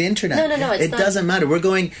someone on the internet. No, it doesn't matter. We're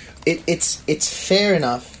going... It's fair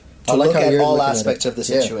enough to look at all aspects of the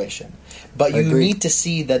situation. But you need to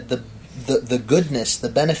see that the goodness, the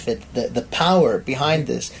benefit, the power behind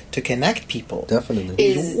this to connect people definitely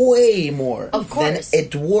is way more than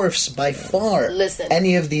it dwarfs by far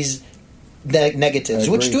any of these negatives,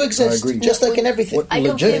 which do exist, just like in everything. I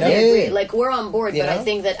completely agree. Like, we're on board, but I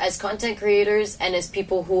think that as content creators and as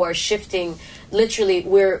people who are shifting, literally,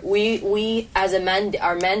 we as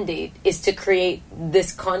our mandate is to create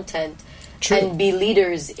this content and be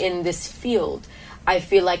leaders in this field. I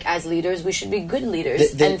feel like as leaders, we should be good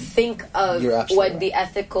leaders and think of what the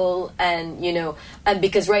ethical and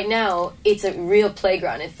because right now it's a real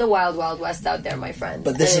playground. It's the wild, wild west out there, my friends.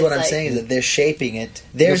 But this is what I'm saying, is that they're shaping it.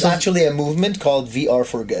 There's actually a movement called VR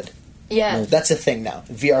for Good. Yeah, that's a thing now.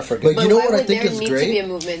 VR for Good. But you know what I think is great? There needs to be a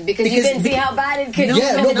movement because you can see how bad it could be.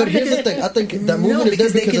 Yeah, but here's the thing. I think that movement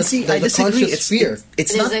is there because there's a conscious fear.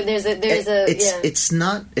 It's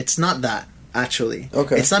not that. Actually,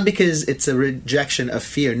 okay. It's not because it's a rejection of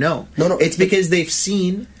fear. No. It's because they've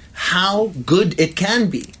seen how good it can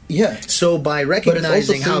be. Yeah. So by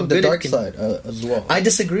recognizing how good the dark it can, side as well. I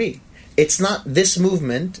disagree. It's not this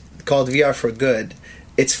movement called VR for Good.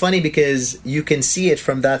 It's funny because you can see it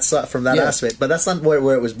from that aspect, but that's not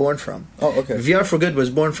where it was born from. Oh, okay. VR for Good was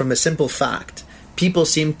born from a simple fact. People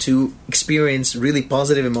seem to experience really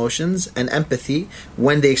positive emotions and empathy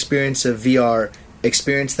when they experience a VR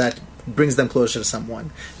experience that brings them closer to someone.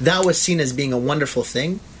 That was seen as being a wonderful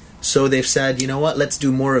thing, so they've said, you know what, let's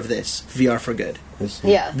do more of this. VR for Good.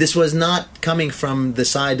 Yeah. This was not coming from the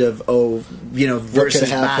side of versus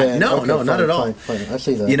bad. No, not at all. Fine. I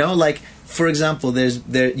see that. Like, for example,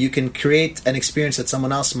 you can create an experience that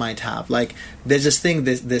someone else might have. Like, there's this thing,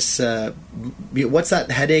 what's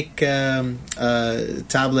that headache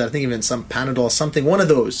tablet? I think even some Panadol, something. One of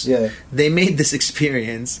those. Yeah. They made this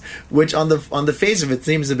experience, which on the face of it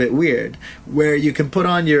seems a bit weird, where you can put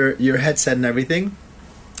on your headset and everything,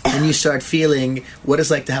 and you start feeling what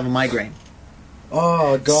it's like to have a migraine.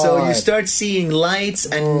 Oh God! So you start seeing lights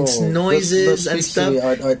and noises and stuff.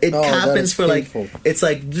 It happens for painful. It's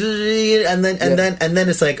like, and then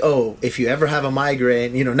it's like, oh, if you ever have a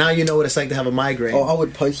migraine, now you know what it's like to have a migraine. Oh, I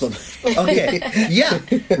would punch them. Okay, yeah,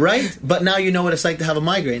 right. But now you know what it's like to have a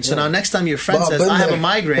migraine. So now next time your friend says, "I have a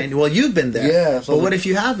migraine," well, you've been there. Yeah. But what if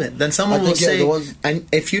you haven't? Then someone will say, and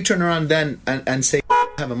if you turn around then and say,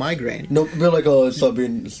 have a migraine. No, they're like, oh, stop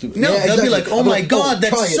being stupid. No, they'll be like, oh my god,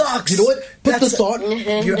 that sucks. You know what? Put this on.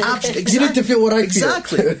 You're absolutely... You need to feel what I feel.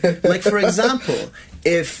 Exactly. Like, for example,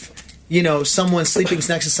 if, someone's sleeping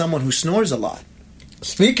next to someone who snores a lot.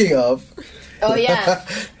 Speaking of... Oh, yeah.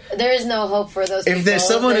 There is no hope for those people. If there's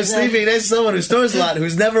someone who's sleeping next to someone who snores a lot,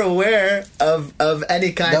 who's never aware of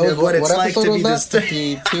any kind of what it's like to be disturbed.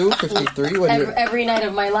 52, 53? Every night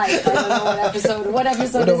of my life. I don't know what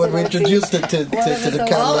episode is when we introduced it to the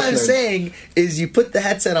cat All I'm listeners. saying is you put the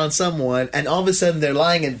headset on someone and all of a sudden they're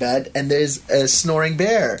lying in bed and there's a snoring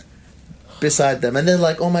bear beside them. And they're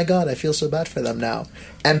like, oh my god, I feel so bad for them now.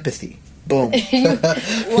 Empathy. Boom. He's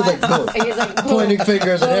like, boom. He's like, boom. Pointing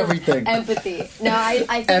fingers and everything. Empathy. No, I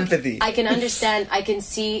think empathy. I can understand. I can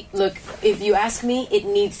see. Look, if you ask me, it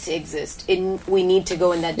needs to exist. We need to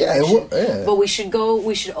go in that direction. But we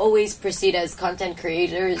should always proceed as content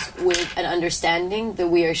creators with an understanding that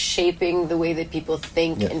we are shaping the way that people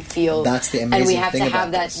think and feel. That's the amazing thing. And we have to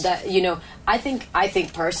have this. that. I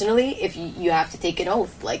think personally, if you have to take an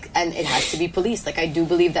oath, and it has to be policed. I do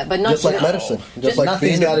believe that, but not just like medicine, just like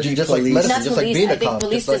being medicine, just like being a I think cop.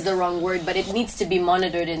 police is the wrong word, but it needs to be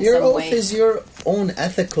monitored in your some oath way. Is your own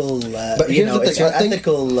ethical. But here's the thing. It's your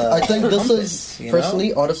ethical. I think this compass, is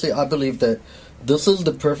personally, honestly, I believe that this is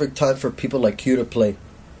the perfect time for people like you to play,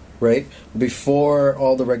 right? Before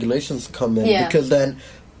all the regulations come in, because then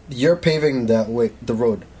you're paving that way, the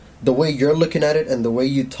road. The way you're looking at it and the way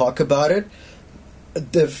you talk about it,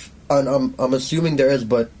 I'm assuming there is,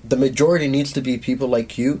 but the majority needs to be people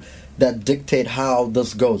like you that dictate how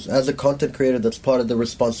this goes. As a content creator, that's part of the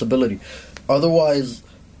responsibility. Otherwise,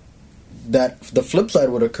 that the flip side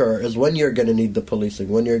would occur is when you're going to need the policing,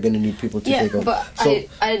 when you're going to need people to take over. But so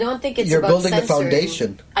I don't think it's you're about building censoring. the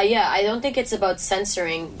foundation. I don't think it's about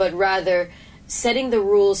censoring, but rather setting the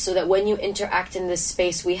rules so that when you interact in this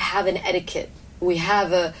space, we have an etiquette.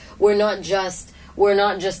 We're not just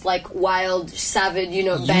like wild, savage,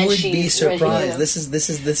 banshees. You would be surprised. This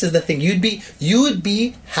is the thing. You would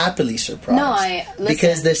be happily surprised. No, listen.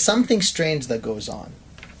 Because there's something strange that goes on.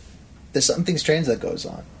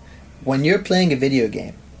 When you're playing a video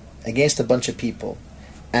game against a bunch of people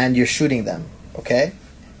and you're shooting them, okay?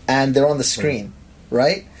 And they're on the screen,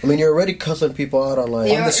 right? I mean, you're already cussing people out on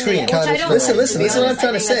the screen. Listen, this is what I'm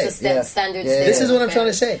trying to say. This is what I'm trying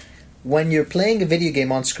to say. When you're playing a video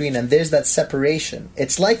game on screen and there's that separation,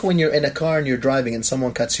 it's like when you're in a car and you're driving and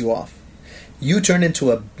someone cuts you off. You turn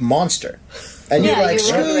into a monster. And you're like,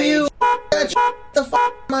 screw you, get the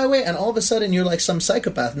f*** my way. And all of a sudden you're like some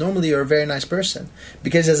psychopath. Normally you're a very nice person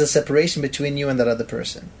because there's a separation between you and that other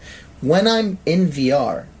person. When I'm in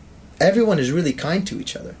VR, everyone is really kind to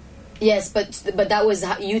each other. Yes, but that was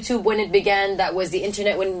YouTube when it began. That was the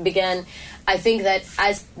internet when it began. I think that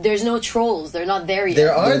there's no trolls. They're not there yet.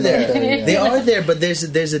 They are there, but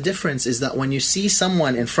there's a difference. Is that when you see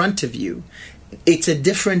someone in front of you, it's a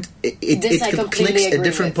different. It clicks a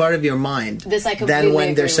different part of your mind than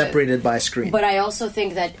when they're separated by a screen. But I also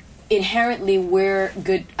think that inherently we're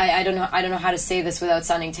good. I don't know how to say this without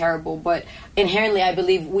sounding terrible, but inherently I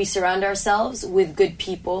believe we surround ourselves with good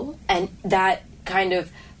people, and that kind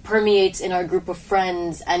of permeates in our group of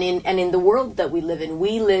friends and in the world that we live in.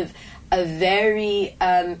 We live a very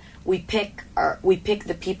we pick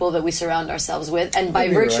the people that we surround ourselves with, and by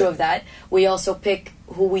virtue of that, we also pick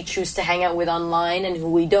who we choose to hang out with online and who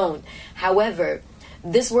we don't. However,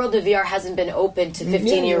 this world of VR hasn't been open to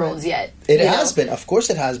 15-year-olds yet. It has been, of course,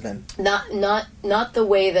 it has been. Not the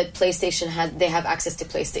way that PlayStation has. They have access to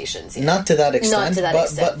PlayStations. Yet. Not to that extent. Not to that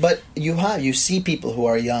extent. But you see people who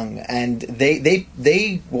are young and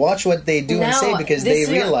they watch what they do and say because they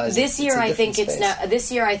realize. This year, I think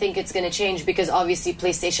it's going to change because obviously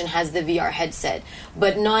PlayStation has the VR headset,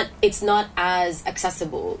 but it's not as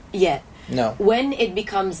accessible yet. No. When it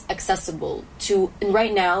becomes accessible and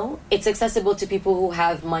right now, it's accessible to people who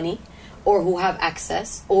have money or who have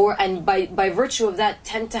access and by virtue of that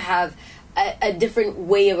tend to have a different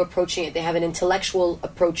way of approaching it. They have an intellectual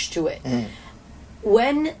approach to it. Mm.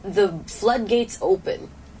 When the floodgates open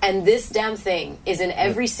and this damn thing is in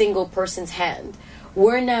every single person's hand,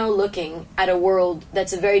 we're now looking at a world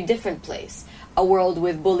that's a very different place. A world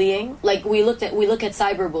with bullying. Like we look at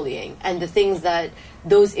cyberbullying and the things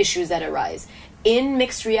those issues that arise. In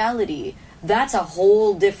mixed reality, that's a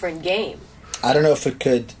whole different game. I don't know if it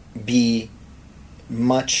could be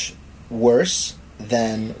much worse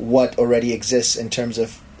than what already exists in terms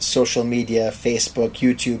of social media, Facebook,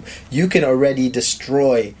 YouTube. You can already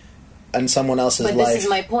destroy in someone else's life. But this is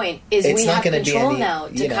my point, is we have control now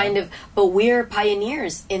to kind of, but we're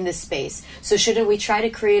pioneers in this space. So shouldn't we try to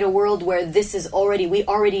create a world where this is already, we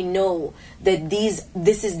already know that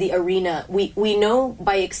this is the arena. We know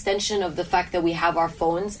by extension of the fact that we have our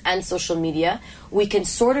phones and social media, we can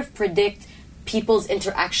sort of predict people's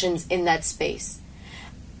interactions in that space.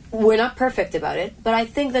 We're not perfect about it, but I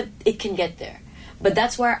think that it can get there. But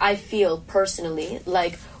that's where I feel personally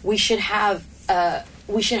like we should have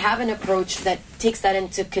an approach that takes that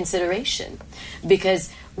into consideration,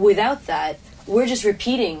 because without that, we're just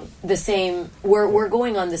repeating the same. We're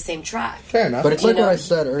going on the same track. Fair enough. But it's like what I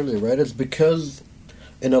said earlier, right? It's because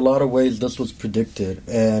in a lot of ways this was predicted,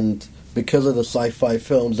 and because of the sci-fi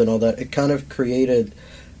films and all that, it kind of created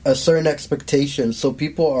a certain expectation. So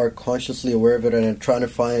people are consciously aware of it and are trying to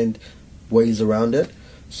find ways around it.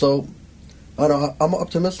 So I don't know, I'm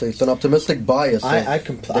optimistic. It's an optimistic bias.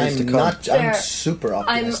 I'm super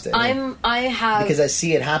optimistic. Because I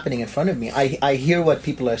see it happening in front of me. I hear what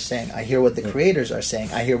people are saying. I hear what the creators are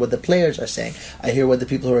saying. I hear what the players are saying. I hear what the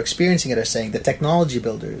people who are experiencing it are saying. The technology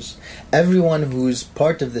builders, everyone who's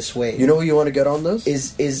part of this wave. You know who you want to get on this?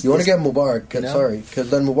 Is you want to get Mubarak?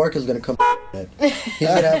 Because then Mubarak is going to come. He's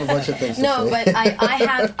going to have a bunch of things. No, but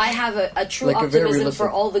I have a true like optimism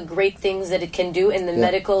for all the great things that it can do in the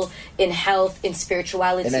medical, in health, in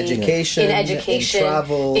spirituality, in education, in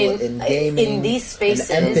travel, in gaming, in these spaces,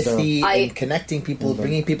 in empathy, in connecting people,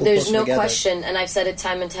 bringing people closer together. There's no question, and I've said it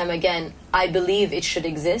time and time again, I believe it should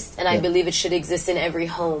exist, and I believe it should exist in every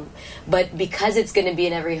home. But because it's going to be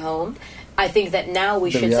in every home, I think that now we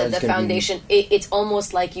should set the foundation. It's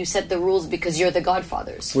almost like you set the rules because you're the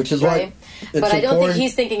godfathers. Which is right? But I don't think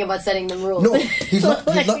he's thinking about setting them rules. No, he's not.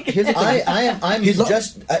 I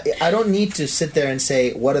don't need to sit there and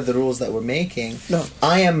say what are the rules that we're making. No,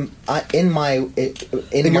 in my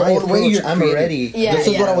approach, I'm already. This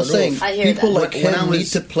is what I was saying. People like him need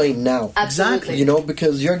to play now. Absolutely. You know,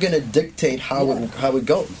 because you're going to dictate how it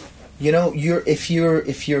goes. You know, if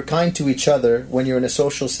you're kind to each other when you're in a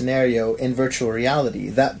social scenario in virtual reality,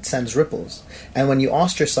 that sends ripples. And when you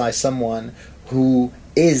ostracize someone who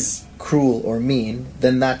is cruel or mean,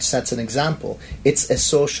 then that sets an example. It's a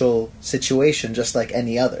social situation just like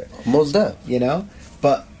any other. Most definitely. You know?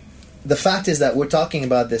 But the fact is that we're talking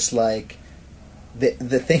about this like...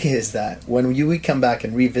 The thing is that when we come back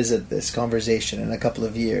and revisit this conversation in a couple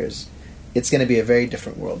of years... It's going to be a very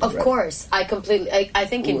different world. Of course. I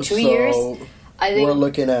think in 2 years... We're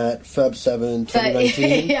looking at Feb 7,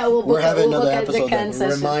 2019. Yeah, we're having another episode.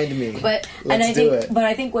 Remind me. But I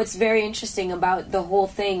think what's very interesting about the whole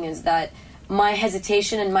thing is that my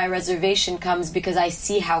hesitation and my reservation comes because I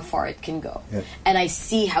see how far it can go. Yeah. And I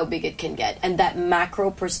see how big it can get. And that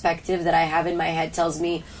macro perspective that I have in my head tells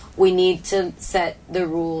me we need to set the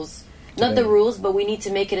rules. Not the rules, but we need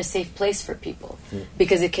to make it a safe place for people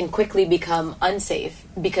because it can quickly become unsafe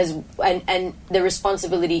because and the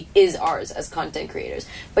responsibility is ours as content creators.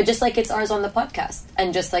 But just like it's ours on the podcast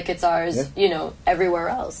and just like it's ours, everywhere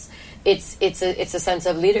else, it's a sense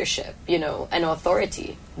of leadership, and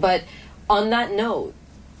authority. But on that note,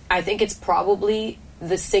 I think it's probably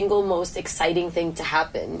the single most exciting thing to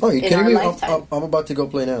happen in our lifetime. I'm about to go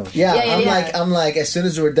play now. I'm like, as soon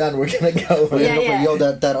as we're done, we're gonna go. Yo,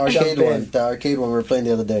 that arcade one we were playing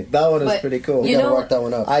the other day. That one was pretty cool. You gotta rock that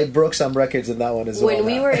one up. I broke some records in that one as well. When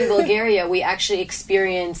we were in Bulgaria, we actually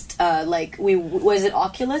experienced was it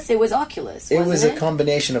Oculus? It was Oculus. It was a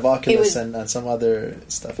combination of Oculus and some other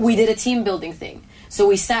stuff. We did a team building thing. So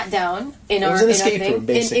we sat down in our escape room,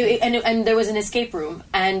 basically. And there was an escape room,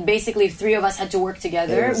 and basically 3 of us had to work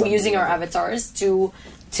together using our avatars to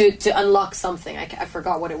unlock something. I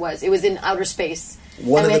forgot what it was. It was in outer space.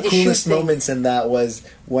 One of the coolest moments in that was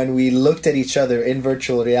when we looked at each other in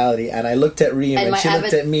virtual reality, and I looked at Reem, and she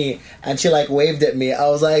looked at me, and she waved at me. I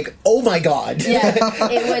was like, "Oh my god!" Yeah,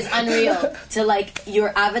 it was unreal. To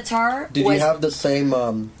your avatar. Did you have the same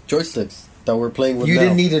joysticks that we're playing with? You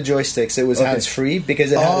didn't need a joysticks. It was hands-free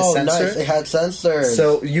because it had a sensor. Nice. It had sensors.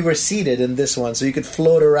 So you were seated in this one, so you could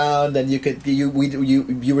float around, and you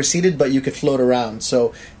were seated, but you could float around.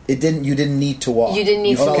 So you didn't need to walk. You didn't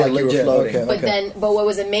need to walk. You felt like you were floating. But what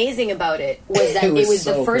was amazing about it was that it was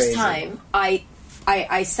the first time I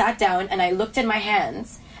sat down and I looked at my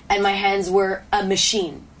hands. And my hands were a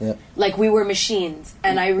machine, like we were machines.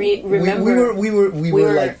 And I remember we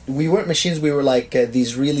weren't machines. We were like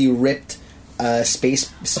these really ripped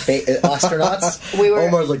space astronauts. We were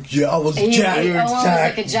almost like I was jacked. We were almost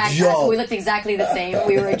like a jacked. We looked exactly the same.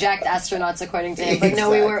 We were jacked astronauts according to him. But no,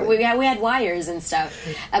 we had wires and stuff.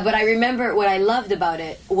 But I remember what I loved about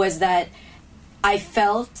it was that I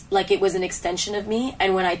felt like it was an extension of me,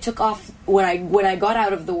 and when I took off, when I got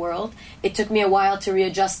out of the world, it took me a while to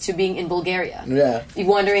readjust to being in Bulgaria. Yeah.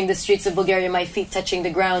 Wandering the streets of Bulgaria, my feet touching the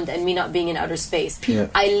ground, and me not being in outer space. Yeah.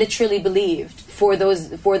 I literally believed for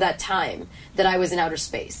that time that I was in outer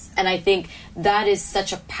space, and I think that is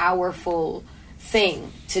such a powerful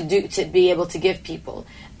thing to do, to be able to give people,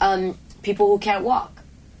 people who can't walk.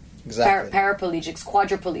 Exactly. Paraplegics,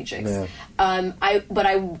 quadriplegics. Yeah.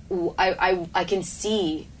 I can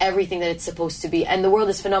see everything that it's supposed to be, and the world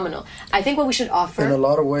is phenomenal. I think what we should offer, in a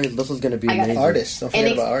lot of ways, this is going to be amazing. Artists, don't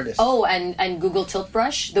forget about artists. Oh, and Google Tilt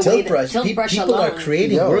Brush. Tilt Brush. People alone. are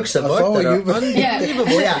creating works of art that are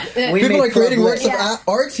unbelievable. Yeah. People are creating works of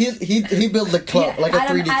art. He built a club, like a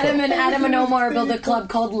 3D club. Adam and Omar built a club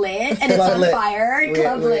called Lit, and it's on fire.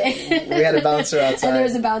 Club Lit. We had a bouncer outside, and there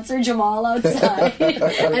was a bouncer Jamal outside,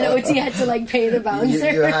 and OT had to like pay the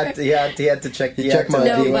bouncer. He had to check. But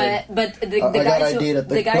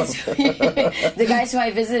the guys who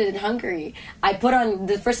I visited in Hungary, I put on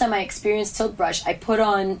the first time I experienced Tilt Brush. I put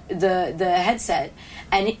on the headset,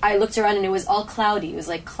 and I looked around, and it was all cloudy. It was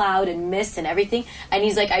like cloud and mist and everything. And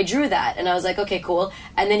he's like, I drew that, and I was like, okay, cool.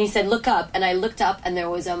 And then he said, look up, and I looked up, and there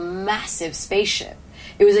was a massive spaceship.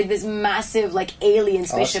 It was like this massive, like alien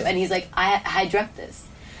spaceship, and he's like, I dreamt this.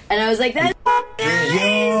 And I was like, that's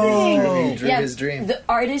amazing! He drew his dream. The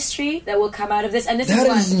artistry that will come out of this, and this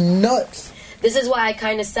is nuts. This is why I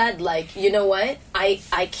kind of said, like, you know what? I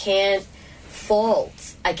can't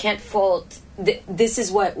fault. This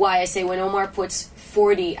is why I say when Omar puts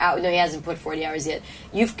 40 hours. No, he hasn't put 40 hours yet.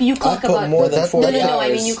 You clock about more than 40 hours. No.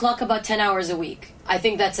 I mean, you clock about 10 hours a week. I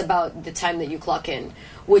think that's about the time that you clock in,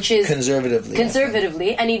 which is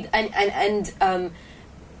conservatively, and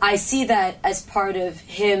I see that as part of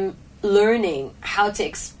him learning how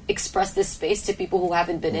to express this space to people who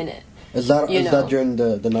haven't been in it. Is that during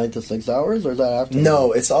the 9 to 6 hours, or is that after?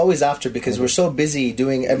 No, it's always after, because we're so busy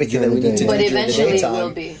doing everything that we need to do. But eventually it will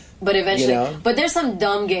be. But eventually, You know? but there's some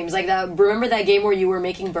dumb games like that. Remember that game where you were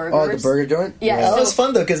making burgers? Oh, the burger joint. Yeah, that was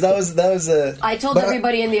fun though, because that was a. I told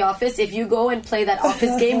everybody in the office, if you go and play that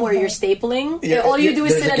office game where you're stapling, all you do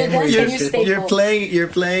is sit at a desk and you staple. You're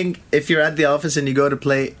playing. If you're at the office and you go to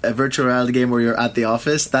play a virtual reality game where you're at the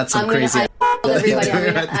office, that's some crazy. Everybody,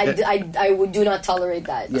 I do not tolerate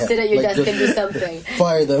that. Yeah, sit at your desk and do something.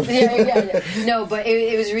 Fire them. Yeah. No, but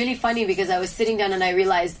it was really funny because I was sitting down and I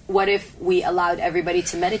realized, what if we allowed everybody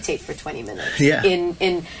to meditate for 20 minutes? Yeah.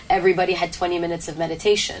 In everybody had 20 minutes of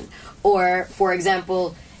meditation. Or, for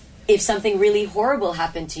example, if something really horrible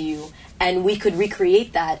happened to you and we could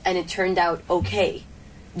recreate that and it turned out okay.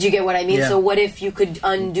 Do you get what I mean? Yeah. So what if you could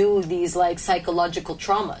undo these like psychological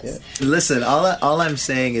traumas? Yeah. Listen, all I'm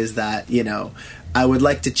saying is that, I would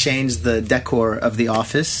like to change the decor of the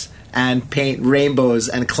office and paint rainbows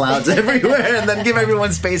and clouds everywhere, and then give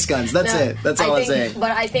everyone space guns. That's it. That's all I'm saying.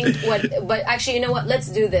 But I think but actually, you know what? Let's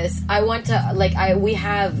do this. I want to we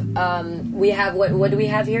have what do we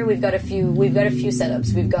have here? We've got a few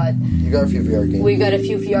setups. You got a few VR games. We've got a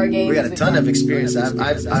few VR games. We got a ton of experience.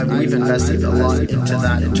 We've invested a lot into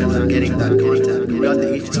that in terms of getting that content. We got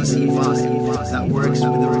the HTC Vive that works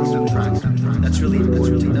with the Reem track. That's really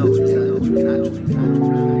important to know.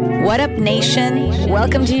 What up, nation?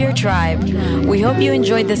 Welcome to your tribe. We hope you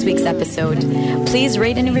enjoyed this week's episode. Please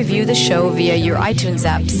rate and review the show via your iTunes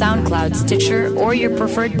app, SoundCloud, Stitcher, or your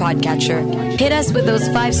preferred podcatcher. Hit us with those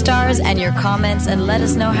 5 stars and your comments and let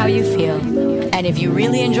us know how you feel. And if you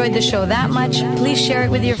really enjoyed the show that much, please share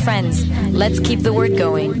it with your friends. Let's keep the word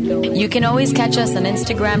going. You can always catch us on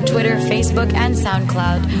Instagram, Twitter, Facebook, and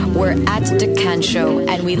SoundCloud. We're at The Can Show,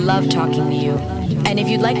 and we love talking to you. And if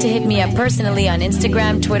you'd like to hit me up personally on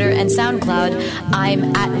Instagram, Twitter, and SoundCloud,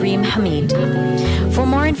 I'm at Reem Hamid. For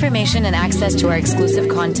more information and access to our exclusive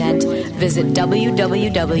content, visit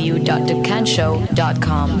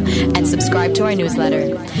www.decanshow.com and subscribe to our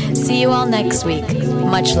newsletter. See you all next week.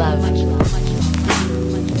 Much love.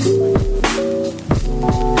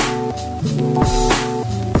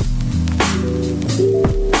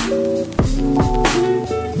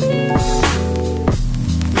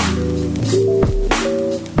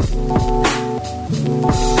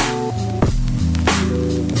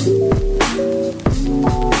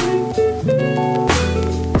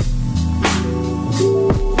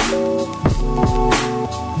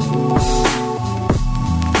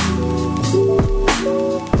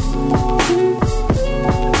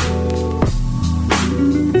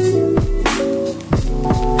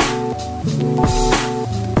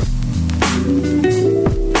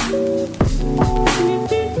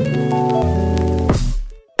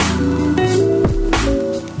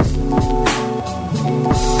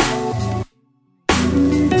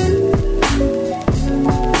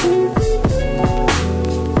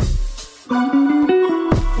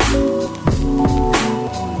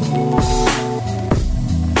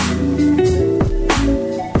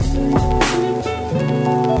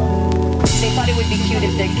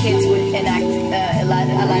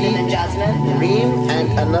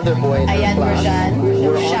 and another boy in her class.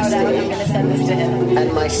 Were on shout stage. Out, I'm gonna send this to him.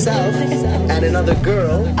 And myself and another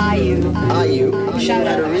girl, Ayu, shout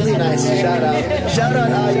had out. a really nice shout out. Shout out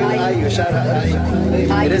Ayu, shout out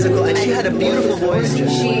Ayu. It is a cool, and she had a beautiful voice. She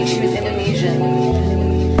was Indonesian.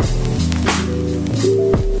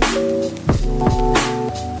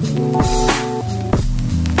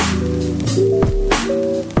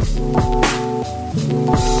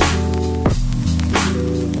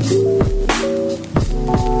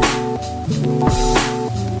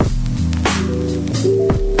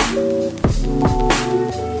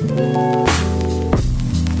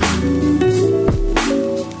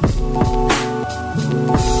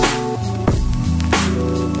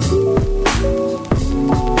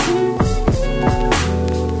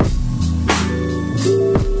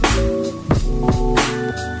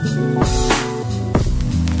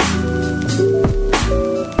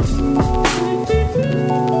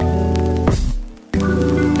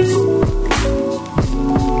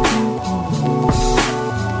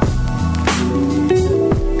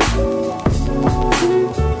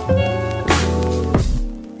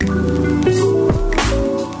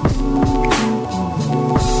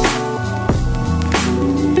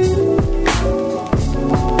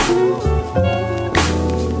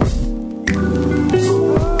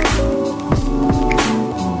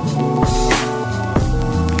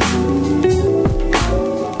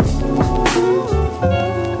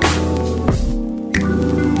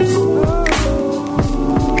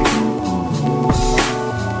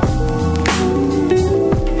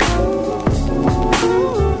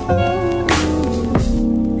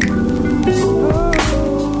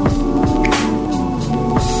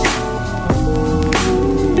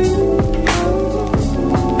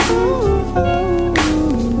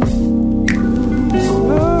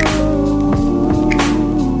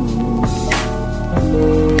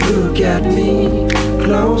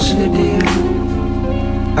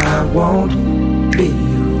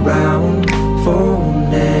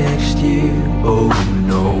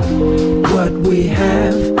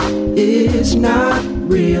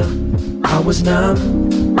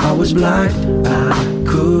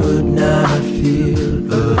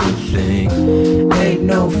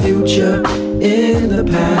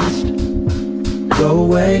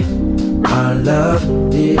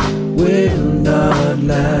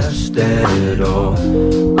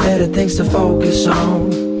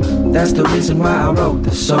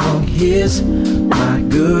 Here's my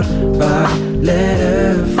goodbye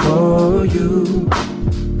letter for you.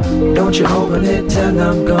 Don't you open it till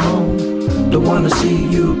I'm gone. Don't wanna see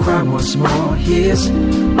you cry once more. Here's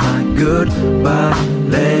my goodbye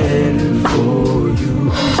letter for you.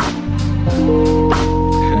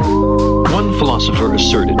 One philosopher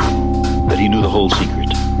asserted that he knew the whole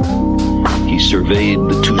secret. He surveyed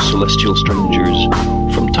the two celestial strangers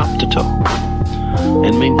from top to toe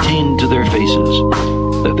and maintained to their faces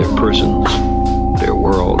that their persons, their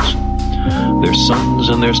worlds, their suns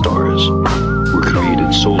and their stars were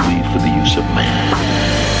created solely for the use of man.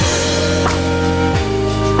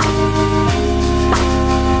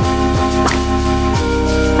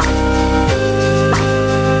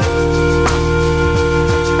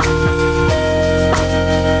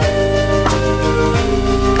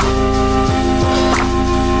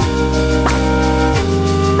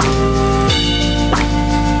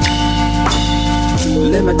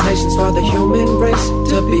 Limitations for the human race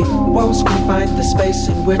to be walls confine the space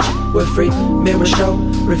in which we're free. Mirror show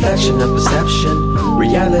reflection of perception,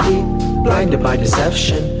 reality blinded by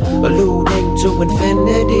deception, alluding to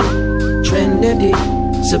infinity, trinity,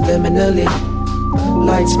 subliminally.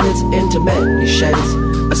 Light splits into many shades,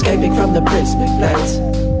 escaping from the prismic blades.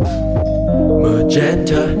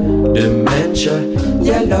 Magenta, dementia,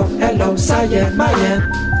 yellow, hello, cyan,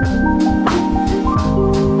 Mayan.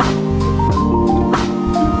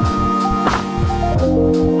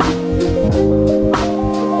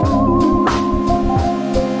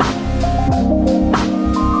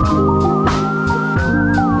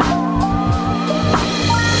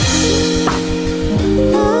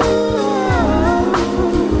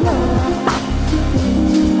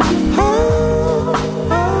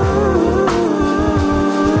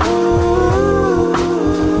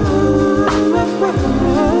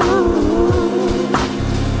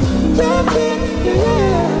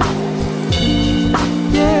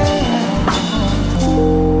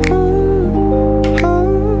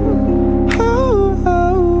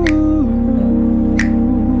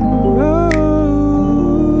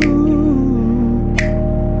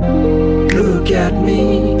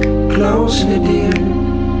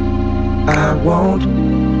 I won't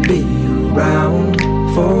be around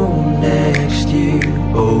for next year.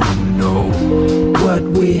 Oh no, what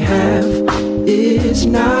we have is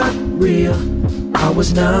not real. I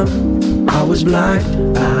was numb, I was blind,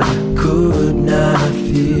 I could not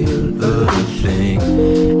feel a thing.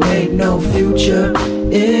 Ain't no future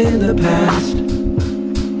in the past.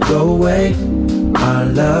 Go away, our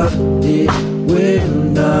love, it will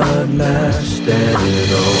not last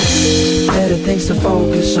at all. Better things to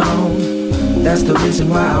focus on, that's the reason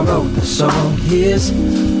why I wrote the song. Here's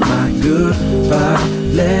my goodbye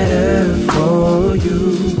letter for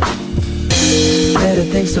you. Better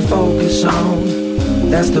things to focus on,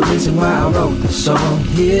 that's the reason why I wrote the song.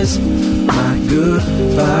 Here's my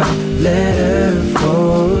goodbye letter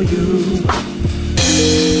for you.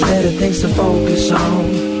 Better things to focus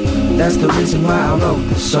on, that's the reason why I wrote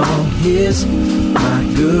the song. Here's my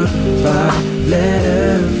goodbye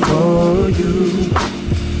letter for you.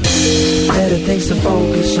 Better things to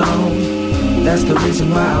focus on, that's the reason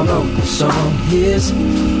why I wrote the song. Here's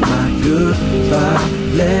my goodbye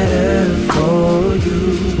letter for you.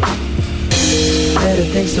 Better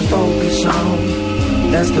things to focus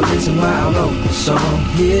on, that's the reason why I wrote the song.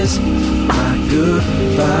 Here's my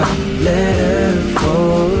goodbye letter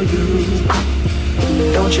for you.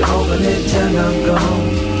 Don't you open it till I'm gone.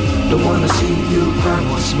 Don't wanna see you cry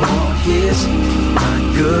once more. Here's my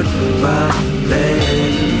goodbye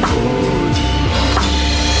letter for you.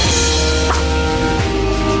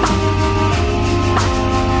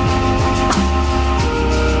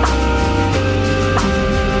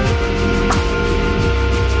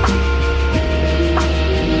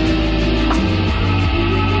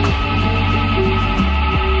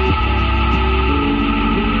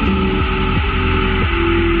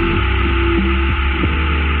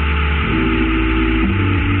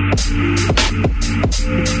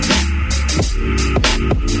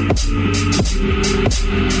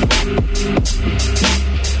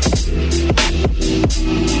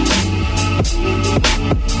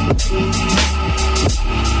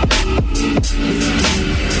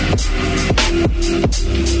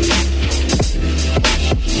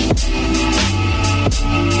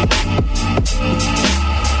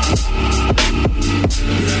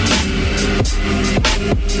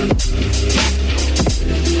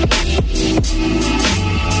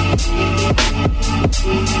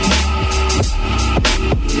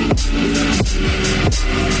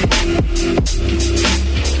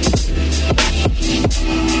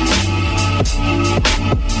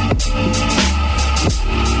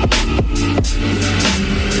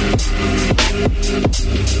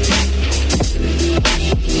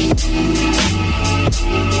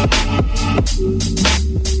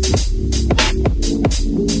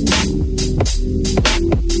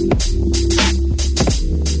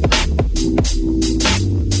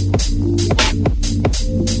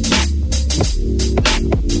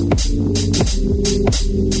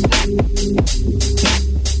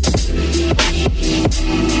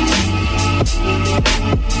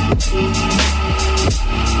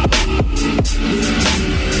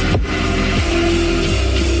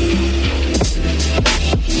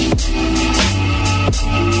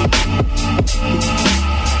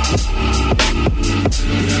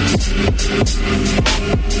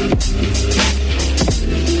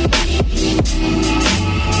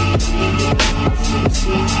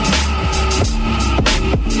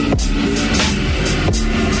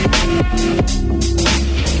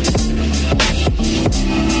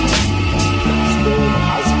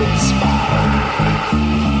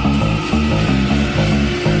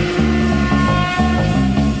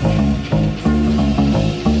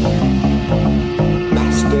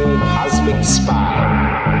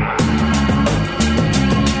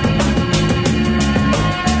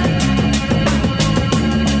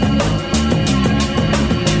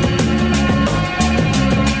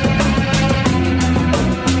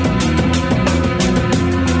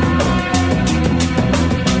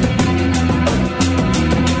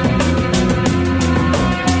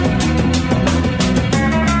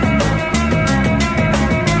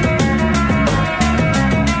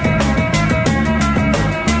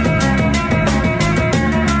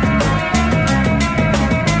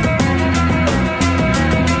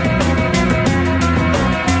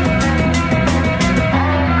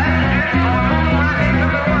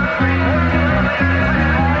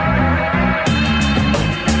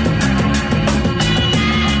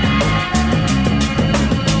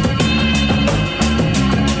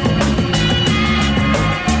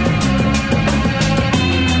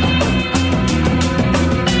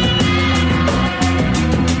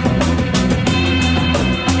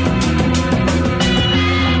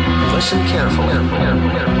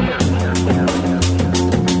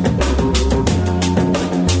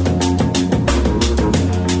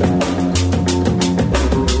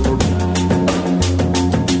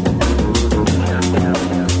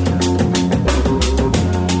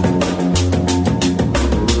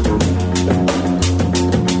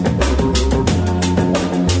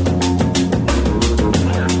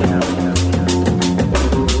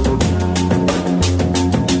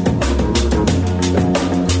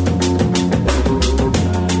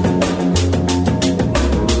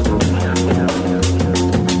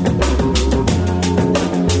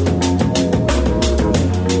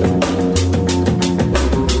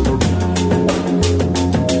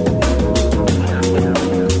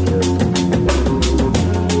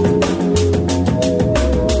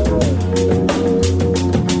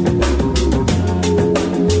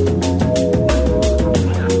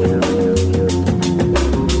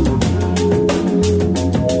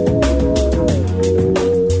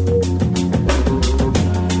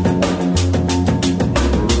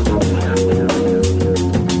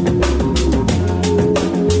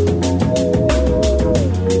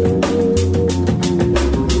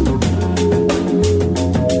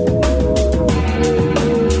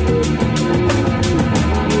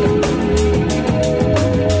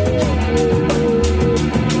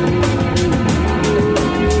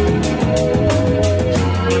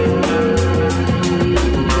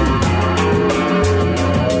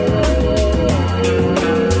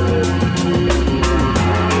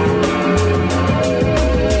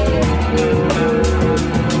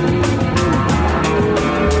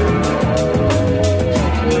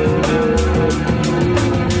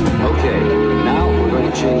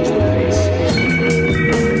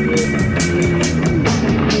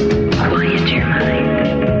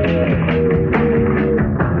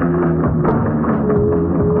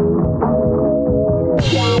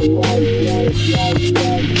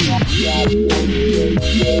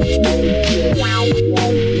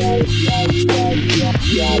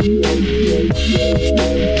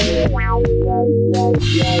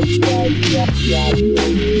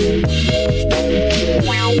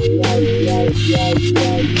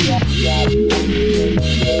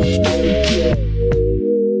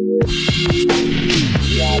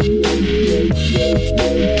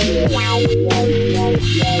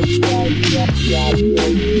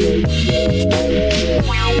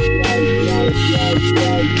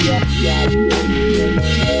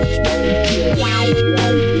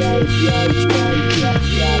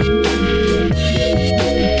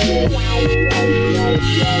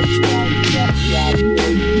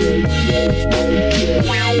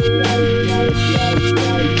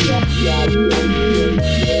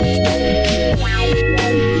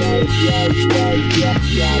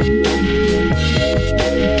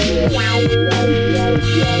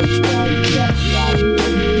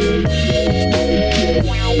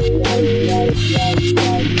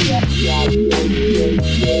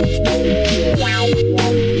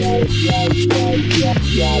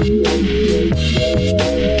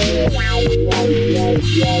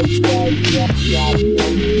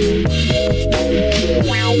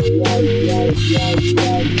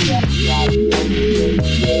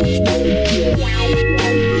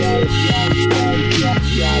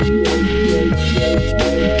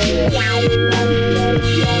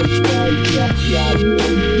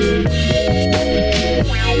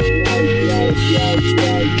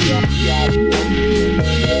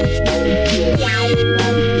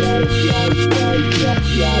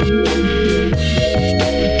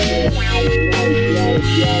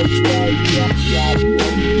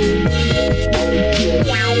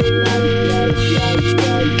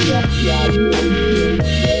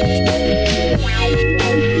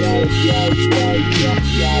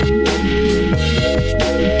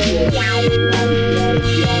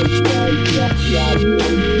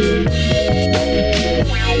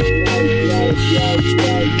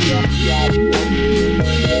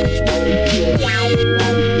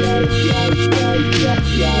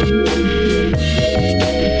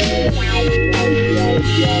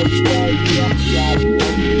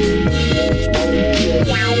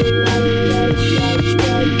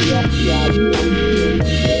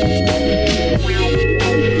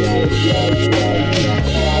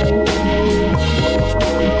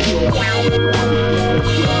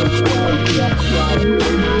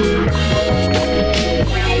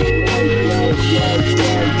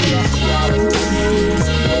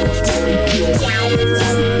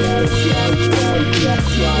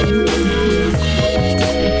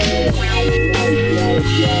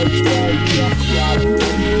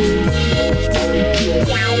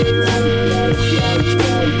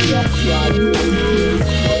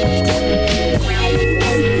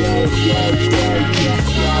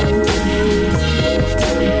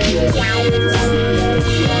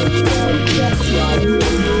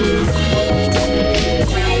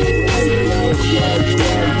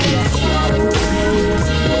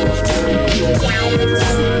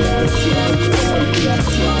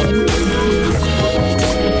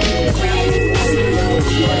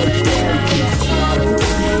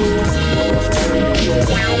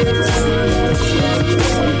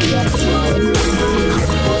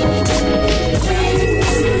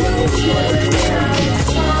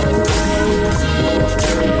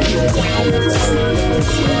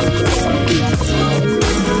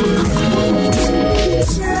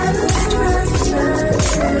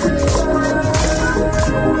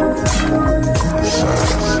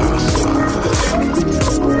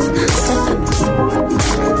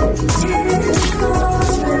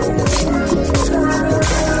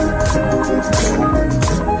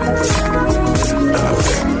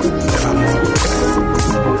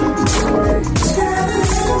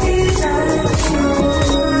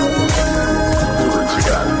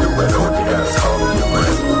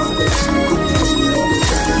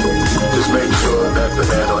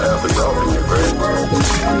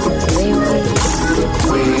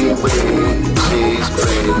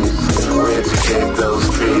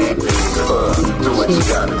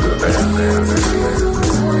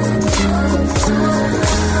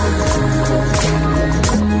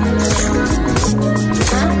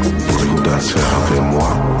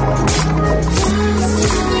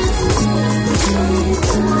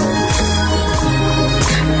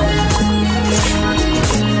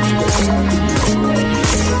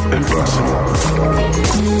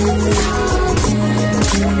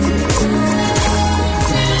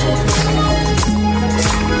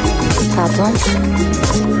 Pardon?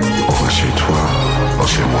 On va chez toi, pas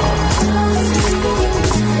chez moi.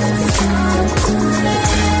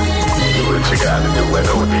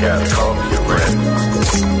 you gotta call me your friend.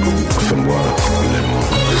 Some water.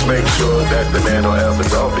 Just make sure that the man don't ever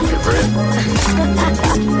talk to your friend.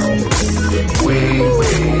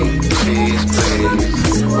 Cheese,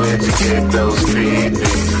 please. Where'd you get those feet?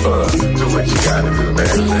 Do what you gotta do,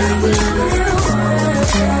 man.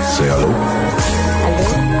 Say hello.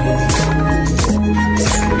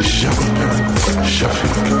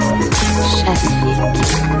 Shafik.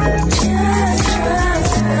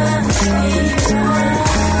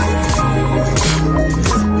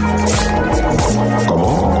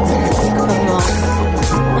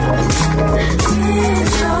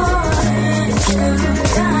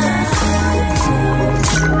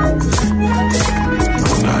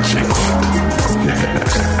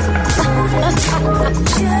 Comment?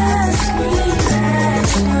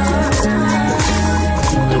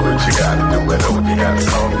 Do what you gotta do, whatever you gotta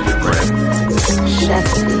call me your friend.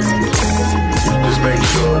 Just make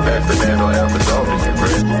sure that the man don't ever talk to your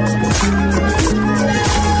friend.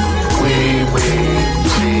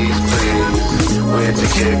 Cheese, please. Where'd you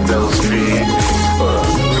get those feet?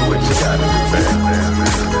 Do what you gotta do, man.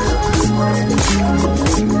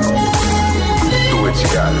 Do what you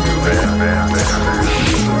gotta do, man.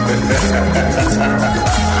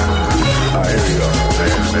 Here we go.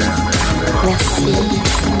 Merci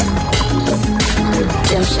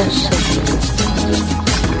de me chercher.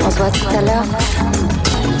 On se voit tout à l'heure.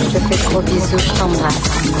 Je te fais gros bisous, je t'embrasse.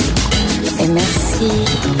 Et merci.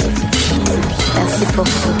 Merci pour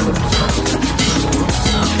tout.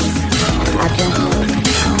 À bientôt.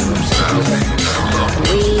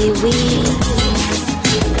 Oui.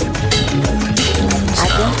 À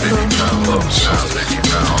bientôt.